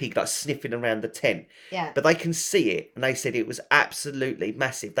like a pig, like sniffing around the tent. Yeah. But they can see it, and they said it was absolutely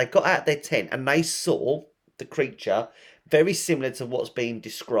massive. They got out their tent and they saw the creature very similar to what's being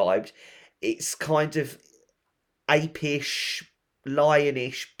described. It's kind of apish,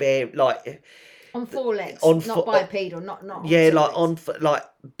 lionish, bear, like on 4 legs, not bipedal, not. Yeah, like legs. But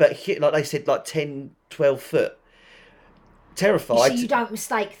like they said, like 10, 12 foot. terrified. You don't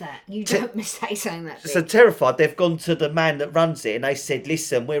mistake that. You don't mistake saying that. So terrified, they've gone to the man that runs it and they said,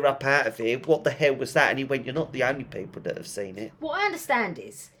 listen, we're up out of here. What the hell was that? And he went, you're not the only people that have seen it. What I understand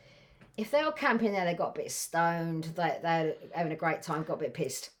is, if they were camping there, they got a bit stoned, they're having a great time, got a bit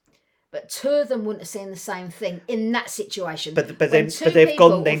pissed. But two of them wouldn't have seen the same thing in that situation. But they've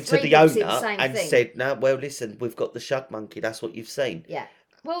gone then to the owner and said, no, well, listen, we've got the shug monkey. That's what you've seen. Yeah.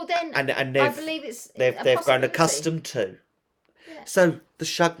 Well, then, and I believe they've grown accustomed to. Yeah. So the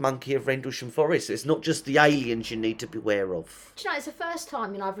shug monkey of Rendlesham Forest. It's not just the aliens you need to beware of. Do you know, it's the first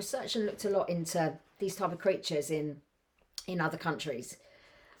time, I've researched and looked a lot into these type of creatures in other countries.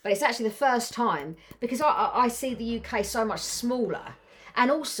 But it's actually the first time, because I see the UK so much smaller. And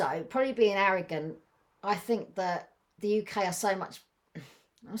also, probably being arrogant, I think that the UK are so much,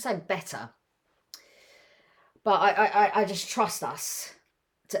 I'm saying better, but I just trust us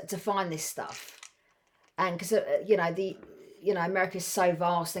to find this stuff. And because, America is so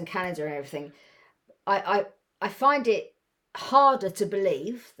vast, and Canada and everything, I find it harder to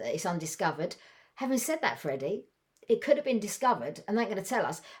believe that it's undiscovered. Having said that, Freddie, it could have been discovered and they're going to tell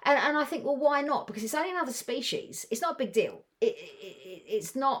us. And I think, well, why not? Because it's only another species. It's not a big deal.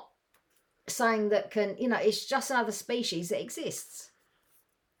 It's not saying that it's just another species that exists.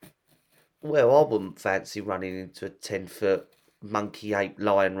 Well, I wouldn't fancy running into a 10-foot monkey, ape,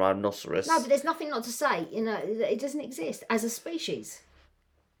 lion, rhinoceros. No, but there's nothing not to say. It doesn't exist as a species.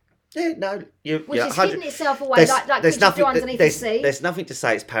 Yeah, no. Which is hidden itself away like creatures do underneath the sea. There's nothing to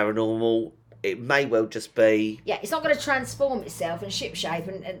say it's paranormal. It may well just be... Yeah, it's not going to transform itself and shipshape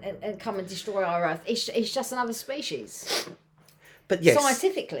and come and destroy our Earth. It's just another species. But yes,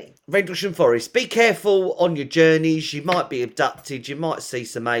 scientifically. Rendlesham Forest. Be careful on your journeys. You might be abducted. You might see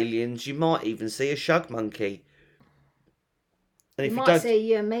some aliens. You might even see a shug monkey. And you might see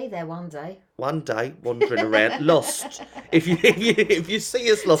you and me there one day. One day, wandering around, lost. If you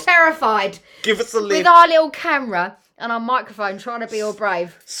see us lost... Terrified. Give us a lift. With our little camera... and our microphone, trying to be all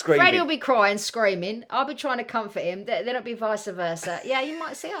brave. Screaming. Freddie will be crying, screaming. I'll be trying to comfort him. Then it'll be vice versa. Yeah, you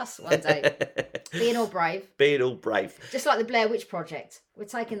might see us one day. Being all brave. Being all brave. Just like the Blair Witch Project. We're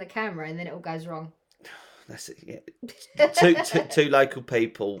taking the camera and then it all goes wrong. That's it, yeah. two local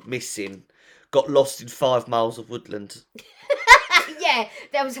people missing. Got lost in 5 miles of woodland. Yeah,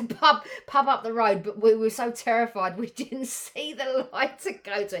 there was a pub up the road, but we were so terrified we didn't see the light to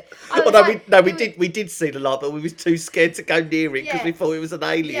go to it. We did see the light, but we was too scared to go near it because we thought it was an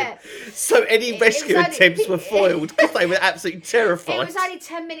alien. Yeah. So any rescue attempts were foiled because they were absolutely terrified. It was only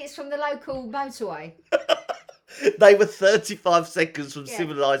 10 minutes from the local motorway. They were 35 seconds from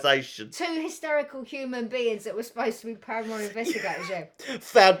civilization. 2 hysterical human beings that were supposed to be paranormal investigators,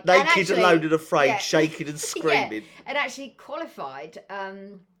 Found naked, alone and afraid, shaking and screaming. And actually qualified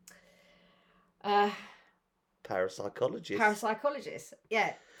parapsychologists.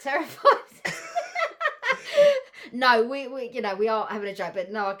 Yeah, terrified. No, we are having a joke,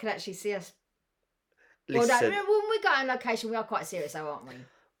 but no, I can actually see us. Listen. Well, no, when we go on location, we are quite serious, though, aren't we?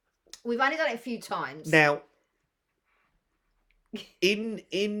 We've only done it a few times. Now, in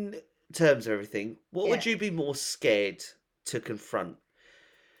terms of everything, what would you be more scared to confront?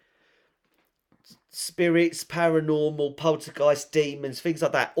 Spirits, paranormal, poltergeist, demons, things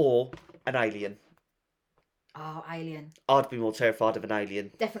like that, or an alien? Oh, alien. I'd be more terrified of an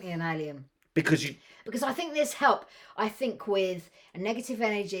alien. Definitely an alien. Because I think there's help. I think with negative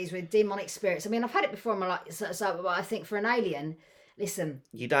energies, with demonic spirits. I mean, I've had it before in my life, but I think for an alien... Listen,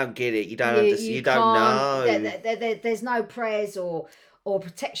 you don't get it. You don't understand. You don't know. There's no prayers or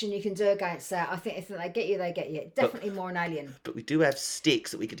protection you can do against that. I think if they get you, they get you. Definitely more an alien. But we do have sticks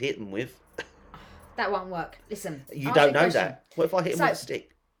that we could hit them with. That won't work. Listen, you don't know that. What if I hit them with a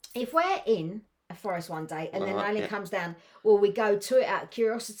stick? If we're in a forest one day and then an alien comes down, will we go to it out of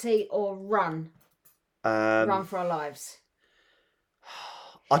curiosity or run? Run for our lives.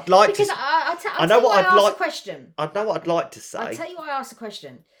 I'd like because to. I know what I'd like. Question. I know what I'd like to say. I'll tell you why I asked the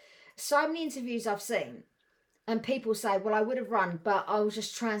question. So many interviews I've seen, and people say, "Well, I would have run, but I was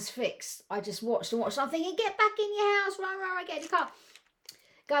just transfixed. I just watched and watched." I'm thinking, "Get back in your house, run, get in your car,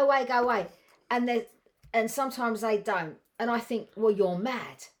 go away." And sometimes they don't, and I think, "Well, you're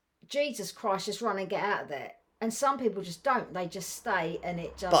mad. Jesus Christ, just run and get out of there." And some people just don't. They just stay, and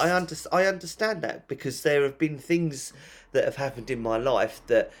it just... But I understand that, because there have been things that have happened in my life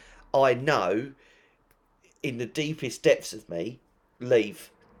that I know, in the deepest depths of me,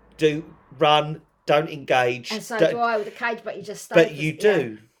 leave. Run, don't engage. And so do I with the cage, but you just stay. But you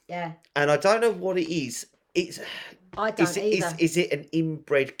do. Yeah. And I don't know what it is. I don't either. Is it an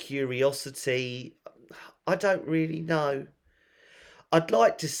inbred curiosity? I don't really know. I'd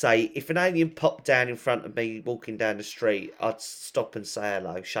like to say if an alien popped down in front of me walking down the street, I'd stop and say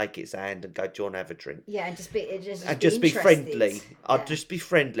hello, shake its hand, and go, "Do you want to have a drink?" Yeah, and And be just be interested. friendly. I'd Yeah. just be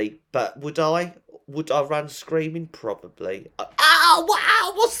friendly. But would I? Would I run screaming? Probably. Ow!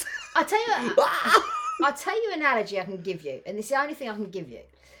 Wow! What's I tell you, that? I'll tell you an analogy I can give you, and it's the only thing I can give you.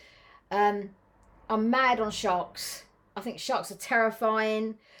 I'm mad on sharks. I think sharks are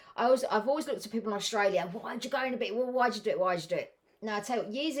terrifying. I've always looked at people in Australia. Why'd you go in a bit? Well, why'd you do it? Why'd you do it? Now I tell you,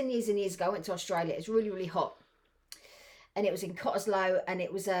 years and years and years ago, I went to Australia. It was really, really hot, and it was in Cottesloe, and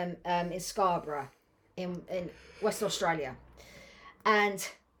it was in Scarborough, in Western Australia. And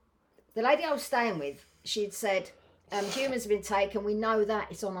the lady I was staying with, she'd said, humans have been taken. We know that,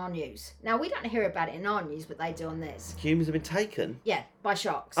 it's on our news. Now we don't hear about it in our news, but they do on theirs. Humans have been taken. Yeah, by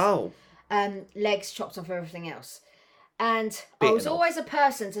sharks. Oh, Legs chopped off, everything else. And I Bitten was off. always a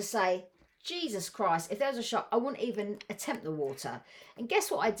person to say, Jesus Christ, if there was a shark, I wouldn't even attempt the water. And guess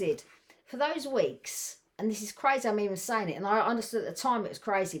what I did? For those weeks, and this is crazy, I'm even saying it, and I understood at the time it was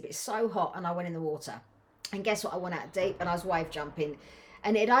crazy, but it's so hot, and I went in the water. And guess what? I went out deep, and I was wave jumping.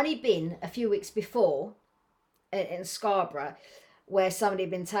 And it had only been a few weeks before, in Scarborough, where somebody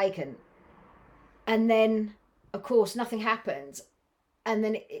had been taken. And then, of course, nothing happened. And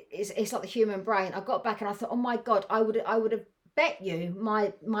then it's like the human brain. I got back and I thought, oh my God, I would have bet you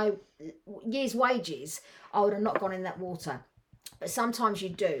my year's wages, I would have not gone in that water. But sometimes you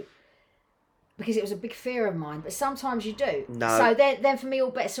do, because it was a big fear of mine. But sometimes you do. No. So then for me, all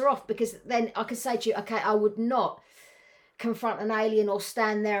bets are off, because then I could say to you, okay, I would not confront an alien or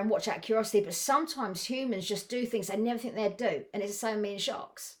stand there and watch out of curiosity. But sometimes humans just do things they never think they'd do, and it's the same with me and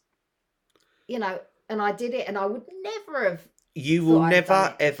sharks. You know, and I did it, and I would never have. You will I'd done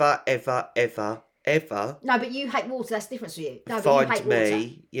never, ever, ever, ever, ever No, but you hate water. That's different for you. No, but you find hate water.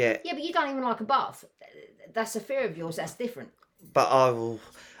 me. Yeah, Yeah, but you don't even like a bath. That's a fear of yours. That's different. but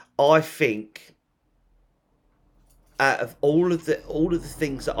I think out of all of the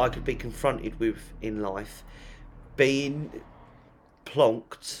things that I could be confronted with in life, being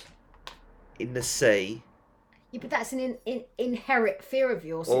plonked in the sea. Yeah, but that's an inherent fear of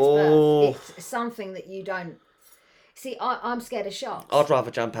yours since Oh. birth. It's something that you don't. See, I'm scared of sharks. I'd rather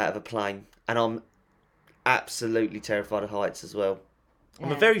jump out of a plane, and I'm absolutely terrified of heights as well. I'm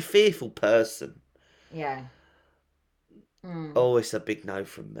a Yeah. very fearful person. Yeah. Oh, it's a big no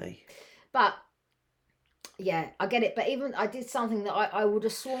from me. But, yeah, I get it. But even I did something that I would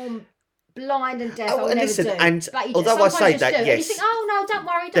have sworn blind and deaf I would and never listen, do. and But you although I sometimes say just that, do. And yes, you think, oh, no, don't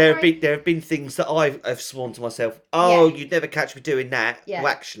worry, don't there worry. have been things that I have sworn to myself. Oh, Yeah. you'd never catch me doing that. Yeah.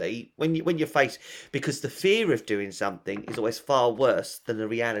 Well, actually, when you're faced, because the fear of doing something is always far worse than the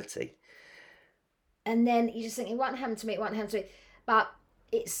reality. And then you just think, it won't happen to me, it won't happen to me. But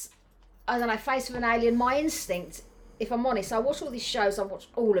it's, I don't know, faced with an alien, my instinct, if I'm honest, I watch all these shows, I watch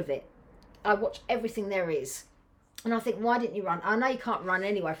all of it. I watch everything there is. And I think, why didn't you run? I know you can't run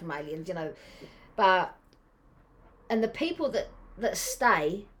anyway from aliens, you know. But, and the people that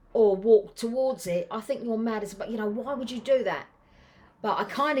stay or walk towards it, I think you're mad as, but you know, why would you do that? But I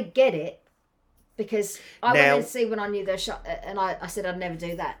kind of get it, because I Now- went to see when I knew they're shot, and I said I'd never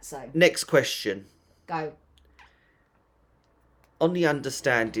do that. So Next question. go. On the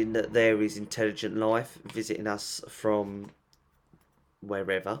understanding that there is intelligent life visiting us from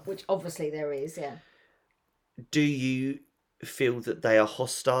wherever, Which obviously there is, yeah. do you feel that they are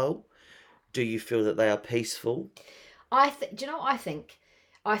hostile? Do you feel that they are peaceful? Do you know what I think?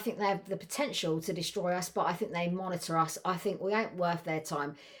 I think they have the potential to destroy us, but I think they monitor us. I think we ain't worth their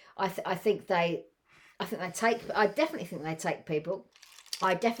time. I think they take. I definitely think they take people.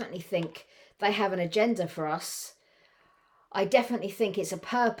 I definitely think they have an agenda for us. I definitely think it's a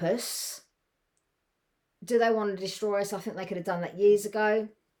purpose. Do they want to destroy us? I think they could have done that years ago.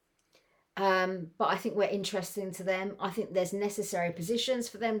 But I think we're interesting to them. I think there's necessary positions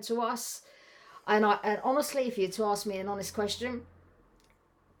for them to us. And honestly, if you were to ask me an honest question,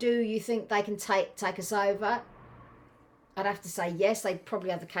 do you think they can take us over? I'd have to say yes. They probably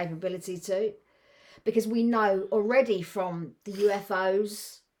have the capability to, because we know already from the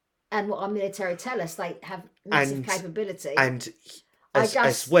UFOs and what our military tell us, they have massive capability. And I as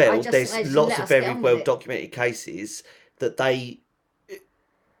just well, think they there's just lots let of us get very on with well it. documented cases that they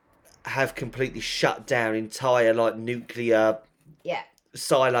have completely shut down entire like nuclear Yeah.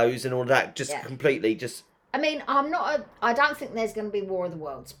 silos and all that. Just Yeah. completely just. I mean, I don't think there's going to be War of the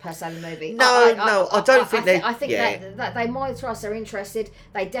Worlds per se in the movie. No, I don't think I think yeah. that they monitor us. They're interested.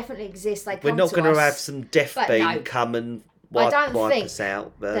 They definitely exist. They come We're not to going to us. have some death But beam no. come and I wipe don't think us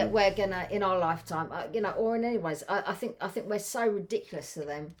out. that we're gonna in our lifetime, you know, or in any ways. I think we're so ridiculous to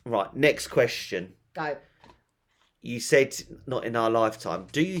them. Right, next question. Go. You said not in our lifetime.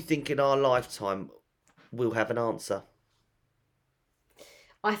 Do you think in our lifetime we'll have an answer?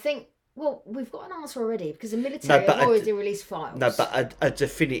 I think. Well, we've got an answer already because the No, military but have already released files. no, but a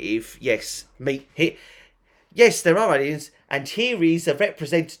definitive yes. Me here. Yes, there are aliens, and here is a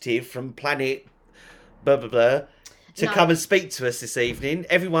representative from planet blah blah blah to No. come and speak to us this evening.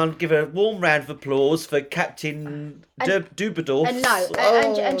 Everyone, give a warm round of applause for Captain Dubadorf. And no,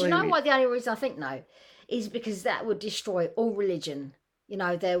 and do you know why? The only reason I think no is because that would destroy all religion. You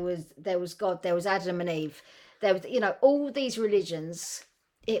know, there was God, there was Adam and Eve, there was all these religions.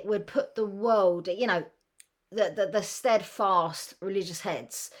 It would put the world, the steadfast religious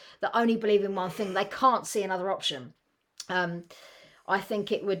heads that only believe in one thing. They can't see another option. I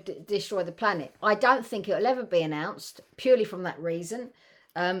think it would destroy the planet. I don't think it will ever be announced purely from that reason.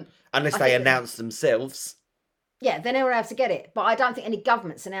 Unless they announce themselves. Yeah, then they'll have to get it. But I don't think any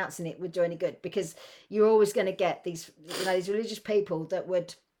governments announcing it would do any good because you're always going to get these religious people that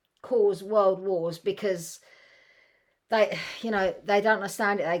would cause world wars because they don't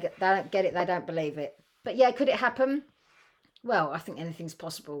understand it. They don't get it. They don't believe it. But yeah, could it happen? Well, I think anything's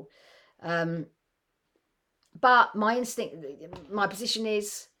possible. But my position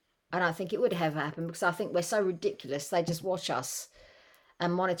is, I don't think it would ever happen because I think we're so ridiculous. They just watch us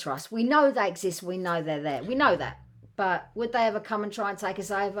and monitor us. We know they exist. We know they're there. We know that. But would they ever come and try and take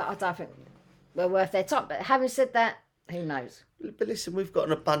us over? I don't think we're worth their time. But having said that, who knows? But listen, we've got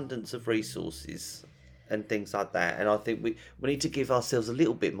an abundance of resources and things like that. And I think we need to give ourselves a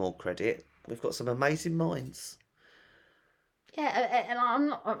little bit more credit. We've got some amazing minds. Yeah, and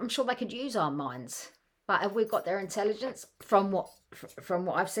I'm sure they could use our minds. But have we got their intelligence from what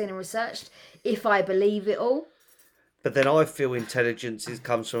I've seen and researched? If I believe it all. But then I feel intelligence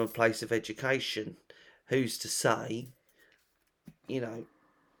comes from a place of education. Who's to say?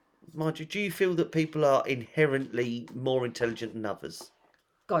 Mind you, do you feel that people are inherently more intelligent than others?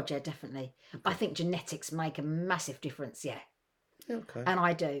 God, yeah, definitely. Okay. I think genetics make a massive difference, yeah. Okay. And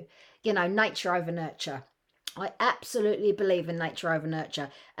I do. Nature over nurture. I absolutely believe in nature over nurture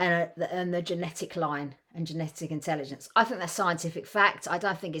and the genetic line and genetic intelligence. I think that's scientific fact. I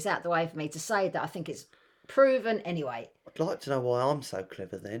don't think it's out the way for me to say that. I think it's proven anyway. I'd like to know why I'm so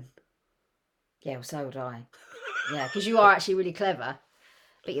clever then. Yeah, well, so would I. Yeah, because you are actually really clever,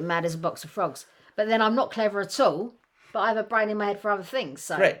 but you're mad as a box of frogs. But then I'm not clever at all, but I have a brain in my head for other things.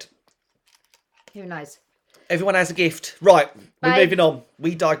 So correct. Who knows? Everyone has a gift. Right, we're moving on.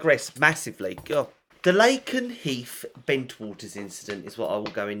 We digress massively. God. The Laken Heath Bentwaters incident is what I will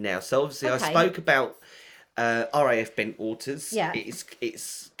go in now. So obviously I spoke about RAF Bentwaters. Yeah.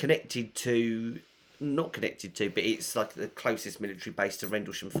 It's connected to... Not connected to, but it's like the closest military base to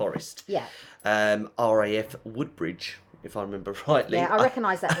Rendlesham Forest. Yeah. RAF Woodbridge, if I remember rightly. Yeah, I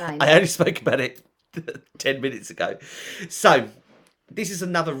recognise that name. I only spoke about it 10 minutes ago. So, this is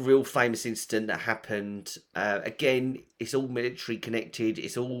another real famous incident that happened. Again, it's all military connected.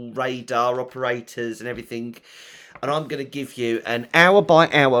 It's all radar operators and everything. And I'm going to give you an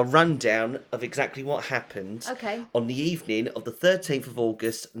hour-by-hour rundown of exactly what happened on the evening of the 13th of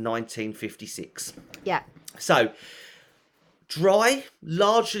August, 1956. Yeah. So, dry,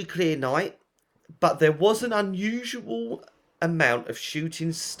 largely clear night, but there was an unusual amount of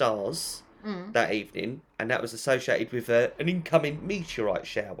shooting stars that evening, and that was associated with an incoming meteorite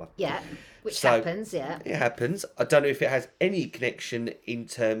shower. Yeah, which happens, yeah. It happens. I don't know if it has any connection in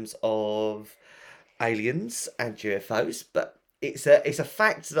terms of aliens and UFOs, but it's a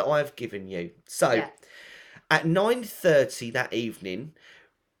fact that I've given you. So, at 9:30 that evening,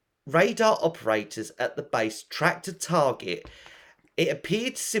 radar operators at the base tracked a target. It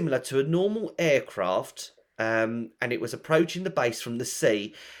appeared similar to a normal aircraft, and it was approaching the base from the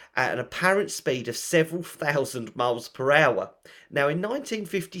sea at an apparent speed of several thousand miles per hour. Now, in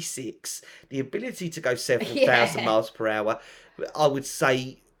 1956, the ability to go several thousand miles per hour, I would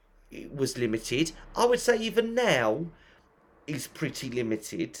say, it was limited. I would say even now is pretty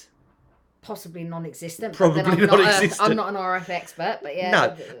limited. Possibly non-existent. Probably non-existent. I'm not an RF expert, but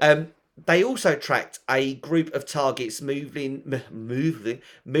yeah. No. They also tracked a group of targets moving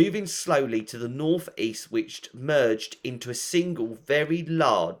slowly to the northeast, which merged into a single very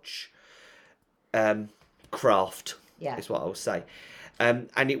large craft. Yeah. Is what I will say. And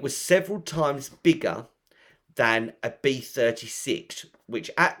it was several times bigger than a B-36,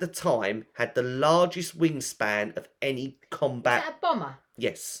 which at the time had the largest wingspan of any combat. Is that a bomber?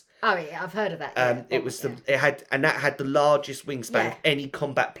 Yes. Oh yeah, I've heard of that. That had the largest wingspan of any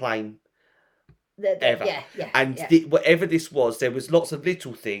combat plane ever. Whatever this was, there was lots of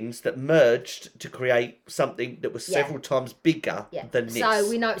little things that merged to create something that was several times bigger than this. So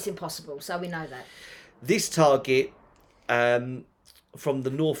we know it's impossible. So we know that. This target from the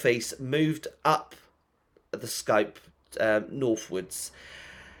northeast moved up the scope northwards,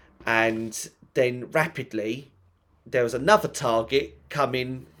 and then rapidly there was another target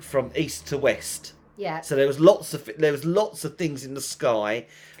coming from east to west. Yeah. So there was lots of things in the sky,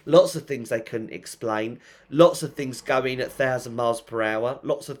 lots of things they couldn't explain, lots of things going at 1,000 miles per hour,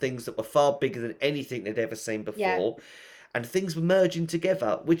 lots of things that were far bigger than anything they'd ever seen before, and things were merging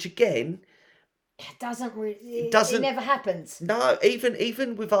together, which again, It doesn't really. doesn't- It never happens. no,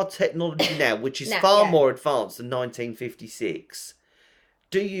 even with our technology now, which is far more advanced than 1956.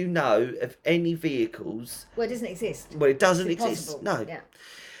 Do you know of any vehicles? Well, it doesn't exist. Well, it doesn't It's exist. impossible. No. Yeah.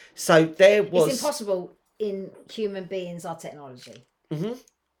 So there was. It's impossible in human beings, our technology.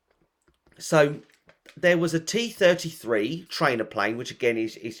 So there was a T-33 trainer plane, which again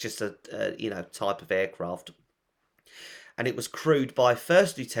is just a type of aircraft, and it was crewed by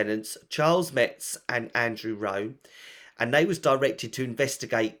First Lieutenants Charles Metz and Andrew Rowe, and they was directed to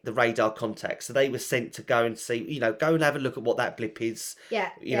investigate the radar contact. So they were sent to go and see, go and have a look at what that blip is.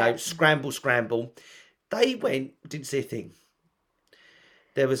 Yeah. Scramble. They went, didn't see a thing.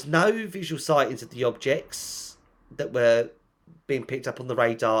 There was no visual sightings of the objects that were being picked up on the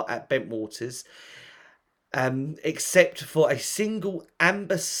radar at Bentwaters, except for a single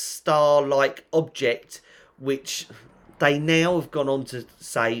amber star-like object, which they now have gone on to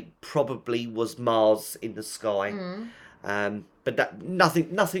say probably was Mars in the sky. But that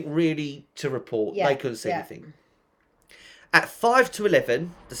nothing really to report. They couldn't see anything. At 5 to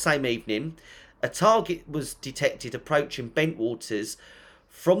 11 the same evening, a target was detected approaching Bentwaters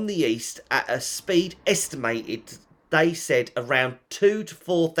from the east at a speed estimated, they said, around 2,000 to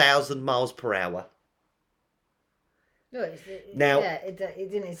 4,000 miles per hour. No,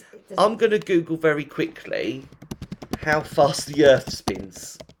 I'm going to Google very quickly how fast the Earth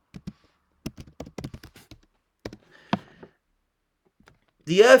spins.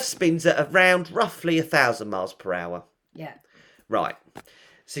 The Earth spins at around roughly 1,000 miles per hour. Yeah. Right.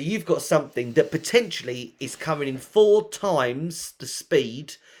 So you've got something that potentially is coming in 4 times the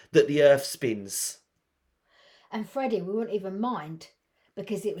speed that the Earth spins. And Freddie, we wouldn't even mind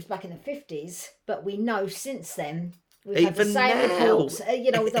because it was back in the 50s, but we know since then we've had the same reports,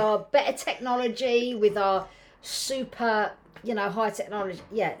 with our better technology, with our super, high technology.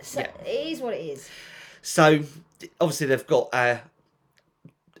 Yeah, so it is what it is. So obviously they've got a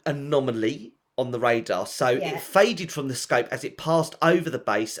anomaly on the radar, so it faded from the scope as it passed over the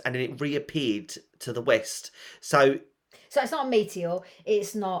base, and then it reappeared to the west. So it's not a meteor,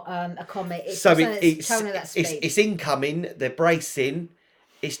 it's not a comet, it's so it's showing at that speed. It's incoming, they're bracing,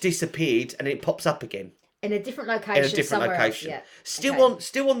 it's disappeared, and it pops up again in a different location. Else. Yeah.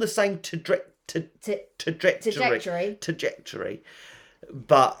 Still on the same trajectory.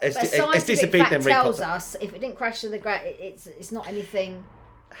 But it's disappeared. Then tells us if it didn't crash to the ground, it's not anything.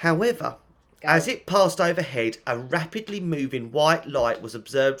 However, as it passed overhead, a rapidly moving white light was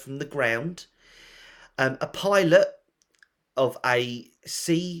observed from the ground. A pilot of a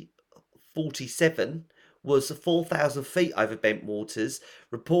C-47 was 4,000 feet over Bentwaters,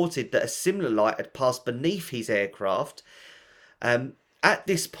 reported that a similar light had passed beneath his aircraft. At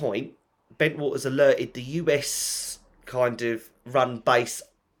this point, Bentwaters alerted the US kind of run base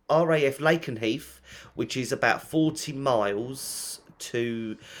RAF Lakenheath, which is about 40 miles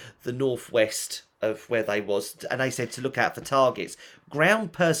to the northwest of where they was, and they said to look out for targets.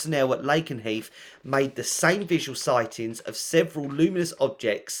 Ground personnel at Lakenheath made the same visual sightings of several luminous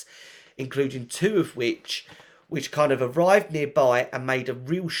objects, including 2 of which kind of arrived nearby and made a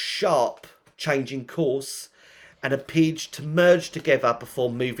real sharp change in course and appeared to merge together before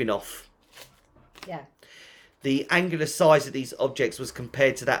moving off. Yeah. The angular size of these objects was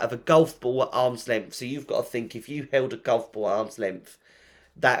compared to that of a golf ball at arm's length. So you've got to think, if you held a golf ball at arm's length,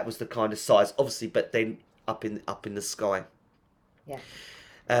 that was the kind of size, obviously, but then up in the sky. Yeah.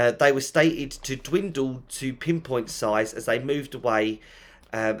 They were stated to dwindle to pinpoint size as they moved away,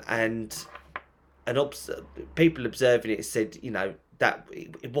 and people observing it said, that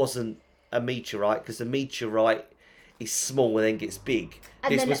it wasn't a meteorite, because a meteorite is small and then gets big.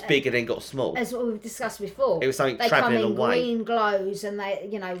 And this was big and then got small. As what we've discussed before, it was something travelling away. They come in green glows, and they,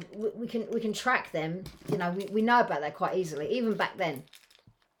 we can track them. We know about that quite easily, even back then.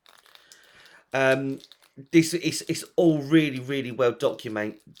 This is all really, really well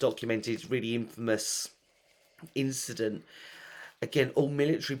documented. Really infamous incident. Again, all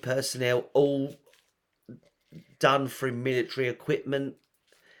military personnel, all done through military equipment.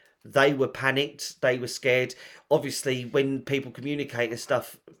 They were panicked. They were scared. Obviously, when people communicate and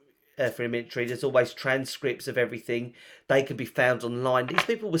stuff for the military, there's always transcripts of everything. They can be found online. These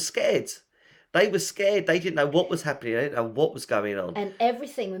people were scared. They were scared. They didn't know what was happening. They didn't know what was going on. And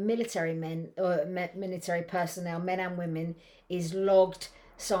everything with military men or military personnel, men and women, is logged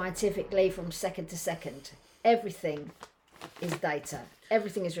scientifically from second to second. Everything is data.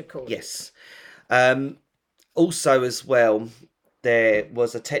 Everything is recorded. Yes. Also, as well, there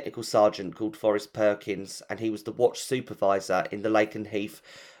was a technical sergeant called Forrest Perkins, and he was the watch supervisor in the Lakenheath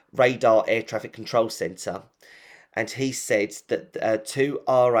Radar Air Traffic Control Centre. And he said that two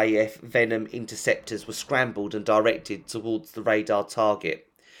RAF Venom interceptors were scrambled and directed towards the radar target.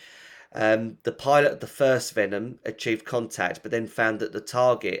 The pilot of the first Venom achieved contact, but then found that the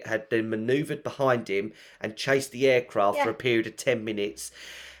target had been manoeuvred behind him and chased the aircraft for a period of 10 minutes.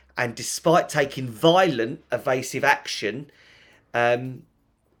 And despite taking violent evasive action,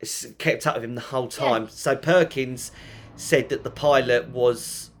 kept up with him the whole time. So Perkins said that the pilot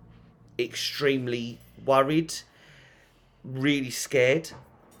was extremely worried, really scared,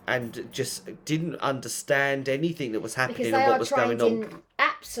 and just didn't understand anything that was happening and what was going on. Because they are trained in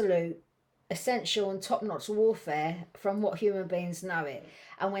absolute, essential and top-notch warfare from what human beings know it.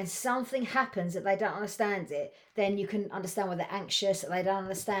 And when something happens that they don't understand it, then you can understand why they're anxious, that they don't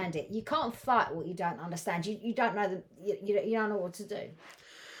understand it. You can't fight what you don't understand. You don't know you don't know what to do.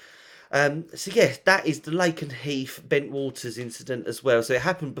 So yes, that is the Lakenheath Bentwaters incident as well. So it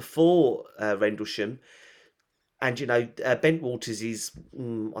happened before Rendlesham. And, you know, Bentwaters is,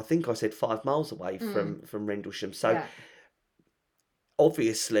 I think I said 5 miles away from Rendlesham. So,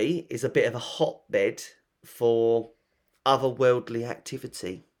 obviously, is a bit of a hotbed for otherworldly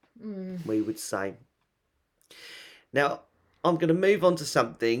activity, we would say. Now, I'm going to move on to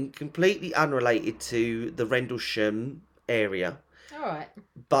something completely unrelated to the Rendlesham area. All right.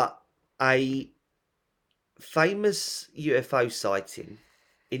 But a famous UFO sighting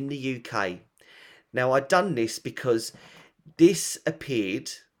in the UK. Now, I'd done this because this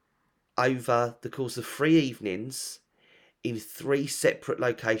appeared over the course of 3 evenings in 3 separate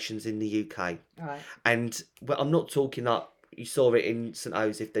locations in the UK. Right. And well, I'm not talking up, you saw it in St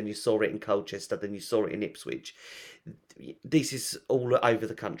Joseph, then you saw it in Colchester, then you saw it in Ipswich. This is all over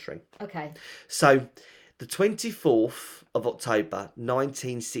the country. Okay. So, the 24th of October,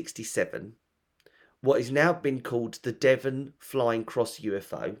 1967, what is now been called the Devon Flying Cross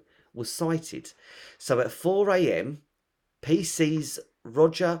UFO was sighted. So at 4 a.m, PC's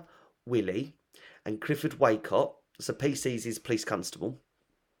Roger Willey and Clifford Waycott, so PC's is police constable,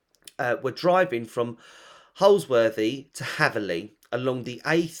 were driving from Holsworthy to Haverley along the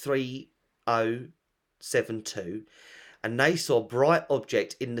A3072, and they saw a bright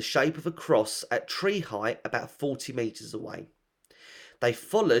object in the shape of a cross at tree height about 40 metres away. They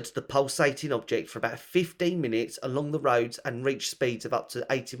followed the pulsating object for about 15 minutes along the roads and reached speeds of up to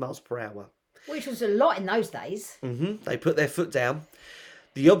 80 miles per hour. Which was a lot in those days. They put their foot down.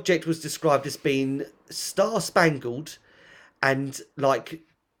 The object was described as being star-spangled and like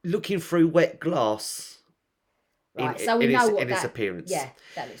looking through wet glass. Right, so we know what its appearance. Yeah,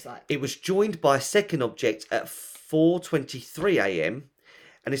 that looks like. It was joined by a second object at 4:23 a.m.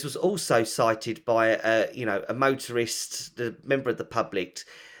 And this was also cited by a motorist, the member of the public,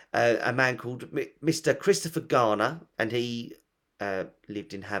 a man called Mr. Christopher Garner, and he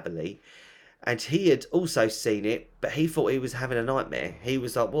lived in Haverley. And he had also seen it, but he thought he was having a nightmare. He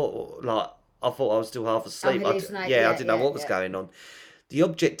was like, "What?" Like, I thought I was still half asleep. I didn't know what was going on. The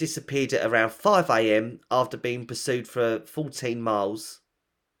object disappeared at around 5 a.m. after being pursued for 14 miles.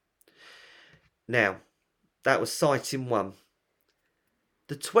 Now, that was sighting 1.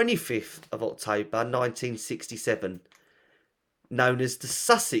 The 25th of October 1967, known as the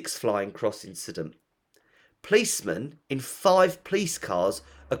Sussex Flying Cross Incident. Policemen in 5 police cars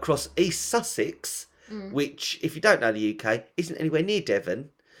across East Sussex, which, if you don't know the UK, isn't anywhere near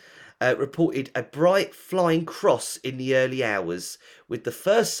Devon, reported a bright flying cross in the early hours, with the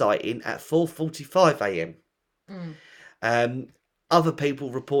first sighting at 4:45 a.m. Other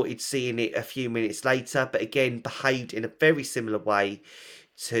people reported seeing it a few minutes later, but again behaved in a very similar way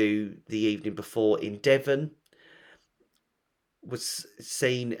to the evening before in Devon. Was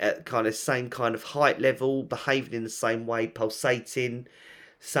seen at kind of same kind of height level, behaving in the same way, pulsating,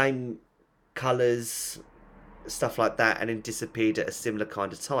 same colours, stuff like that, and then disappeared at a similar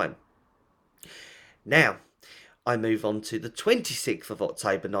kind of time. Now, I move on to the 26th of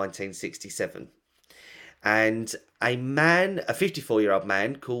October 1967. And a 54-year-old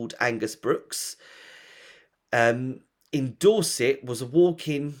man called Angus Brooks, in Dorset, was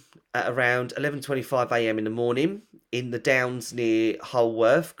walking at around 11:25 a.m. in the morning in the Downs near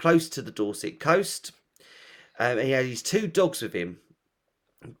Holworth, close to the Dorset coast. He had his 2 dogs with him.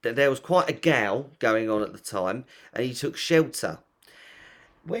 There was quite a gale going on at the time, and he took shelter.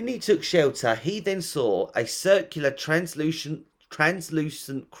 When he took shelter, he then saw a circular translucent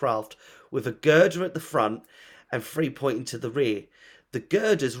craft with a girder at the front and three pointing to the rear. The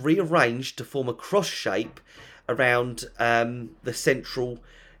girders rearranged to form a cross shape around the central.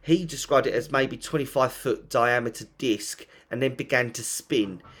 He described it as maybe 25-foot diameter disc and then began to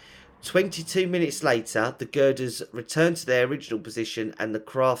spin. 22 minutes later, the girders returned to their original position and the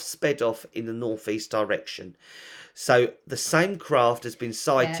craft sped off in the northeast direction. So the same craft has been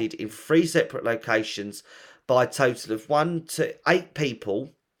sighted in 3 separate locations by a total of 1 to 8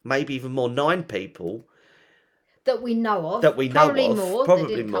 people, maybe even more, 9 people. That we know of. That we probably know of. More,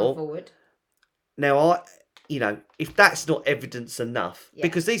 probably didn't more. Come forward. Now, if that's not evidence enough,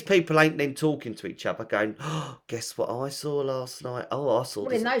 because these people ain't then talking to each other going, oh, guess what I saw last night? Oh, I saw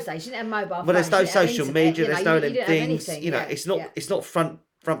this. Well, in those days, you didn't have mobile phones. Well, there's no social media, there's no them things. Anything. It's not front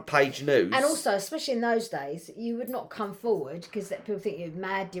page news. And also, especially in those days, you would not come forward because people think you're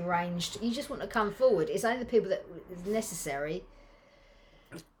mad, deranged. You just want to come forward. It's only the people that is necessary.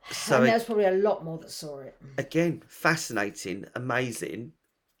 So and there's probably a lot more that saw it. Again, fascinating, amazing,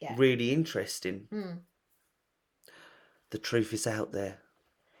 really interesting. The truth is out there.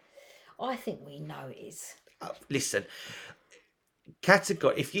 I think we know it is. Listen,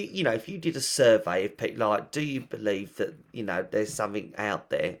 category. If you did a survey of people, like, do you believe that there's something out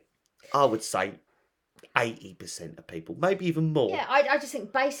there? I would say 80% of people, maybe even more. Yeah, I just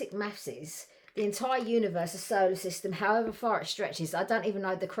think basic maths is the entire universe, the solar system, however far it stretches. I don't even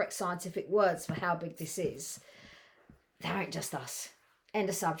know the correct scientific words for how big this is. There ain't just us. End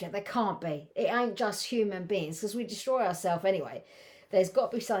of subject. There can't be. It ain't just human beings because we destroy ourselves anyway. There's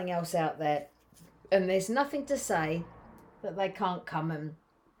got to be something else out there. And there's nothing to say that they can't come and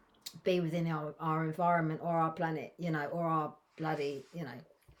be within our environment or our planet, or our bloody,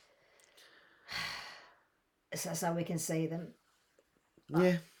 so we can see them.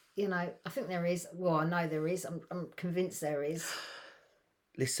 Yeah. I think there is. Well, I know there is. I'm convinced there is.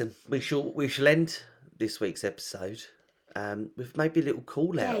 Listen, we shall end this week's episode with maybe a little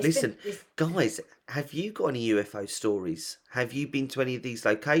call out. Listen, guys, have you got any UFO stories? Have you been to any of these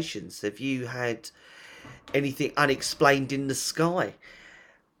locations? Have you had anything unexplained in the sky?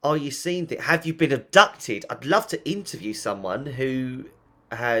 Are you seeing it? Have you been abducted? I'd love to interview someone who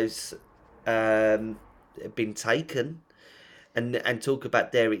has been taken and talk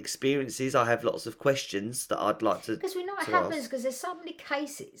about their experiences. I have lots of questions that I'd like to. Because we know it happens because there's so many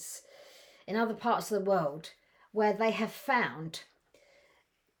cases in other parts of the world where they have found,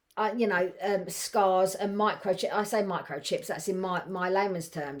 scars and microchips. I say microchips. That's in my layman's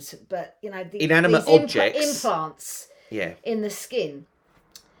terms, but inanimate objects, implants, in the skin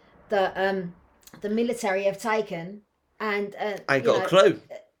that the military have taken and ain't got a clue.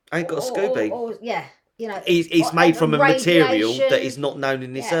 Ain't got a Scooby. Or it's made from a material that is not known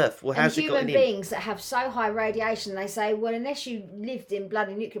in this earth. Well, how's it got in human beings that have so high radiation, they say, well, unless you lived in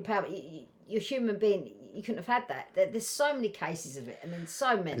bloody nuclear power, you're a human being, you couldn't have had that. There's so many cases of it. I mean,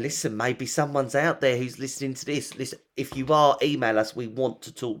 so many. Listen, maybe someone's out there who's listening to this. Listen, if you are, email us. We want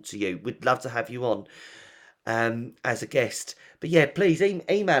to talk to you. We'd love to have you on as a guest. But yeah, please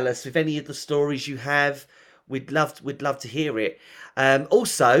email us with any of the stories you have. We'd love to hear it.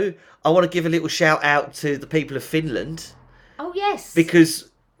 Also, I want to give a little shout out to the people of Finland. Oh yes,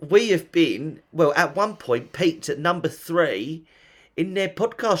 because we have been, well, at one point peaked at number 3 in their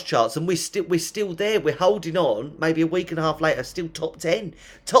podcast charts, and we're still there. We're holding on. Maybe a week and a half later, still top 10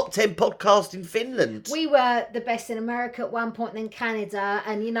 podcast in Finland. We were the best in America at one point, then Canada,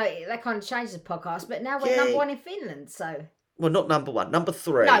 and that kind of changes the podcast. But now we're number 1 in Finland. So. Well, not number 1, number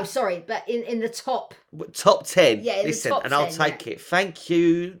 3. No, sorry, but in the top 10. Yeah, listen, the top and 10, I'll take it. Thank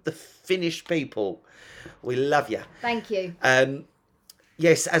you, the Finnish people. We love you. Thank you.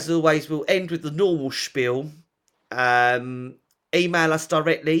 Yes, as always, we'll end with the normal spiel. Email us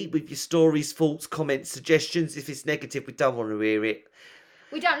directly with your stories, thoughts, comments, suggestions. If it's negative, we don't want to hear it.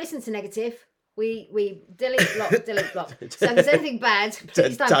 We don't listen to negative. We delete block. So if there's anything bad,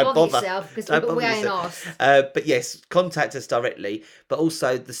 please don't bother yourself because we ain't asked. But yes, contact us directly. But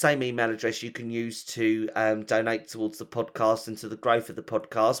also the same email address you can use to donate towards the podcast and to the growth of the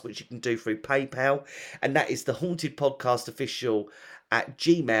podcast, which you can do through PayPal. And that is the Haunted Podcast Official at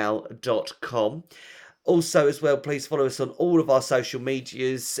gmail.com. Also, as well, please follow us on all of our social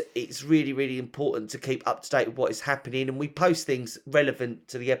medias. It's really, really important to keep up to date with what is happening, and we post things relevant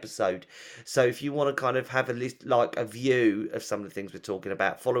to the episode. So if you want to kind of have a list, like a view of some of the things we're talking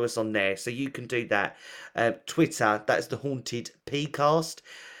about, follow us on there. So you can do that. Twitter, that's the Haunted Pcast.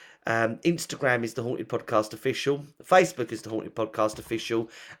 Instagram is the Haunted Podcast Official. Facebook is the Haunted Podcast Official.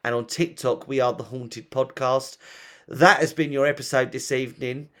 And on TikTok, we are the Haunted Podcast. that has been your episode this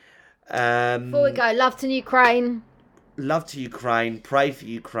evening. Before we go, love to Ukraine. Love to Ukraine. Pray for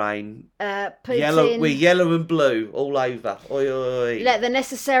Ukraine. Putin. We're yellow and blue all over. Oi, oi. Let the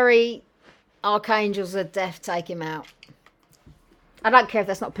necessary archangels of death take him out. I don't care if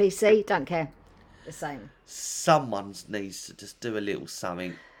that's not PC. Don't care. The same. Someone needs to just do a little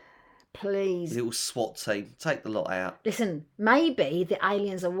something. Please. A little SWAT team. Take the lot out. Listen, maybe the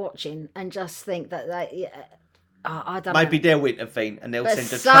aliens are watching and just think that they... I don't Maybe know. they'll intervene and they'll But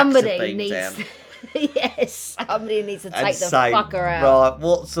send a somebody tractor beam needs... down. Yes, somebody needs to And take the say, fucker out. right,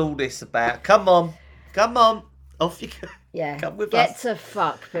 what's all this about? Come on. Off you go. Yeah. Come with Get us. to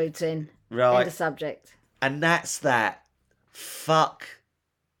fuck, Putin. Right. End of subject. And that's that. Fuck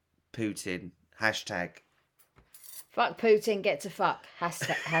Putin. Hashtag. Fuck Putin, get to fuck.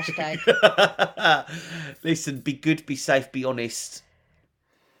 Hashtag. Listen, be good, be safe, be honest.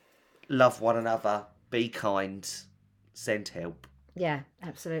 Love one another. Be kind. Send help. Yeah,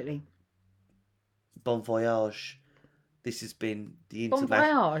 absolutely. Bon voyage. This has been the Bon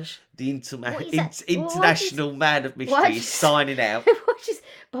voyage. What is that? International Man of what Mystery is- signing out. What is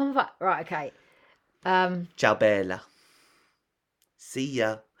bon voyage? Right, okay. Ciao bella. See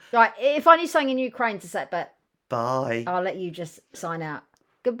ya. Right, if I need something in Ukraine to say, but Bye. I'll let you just sign out.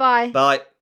 Goodbye. Bye.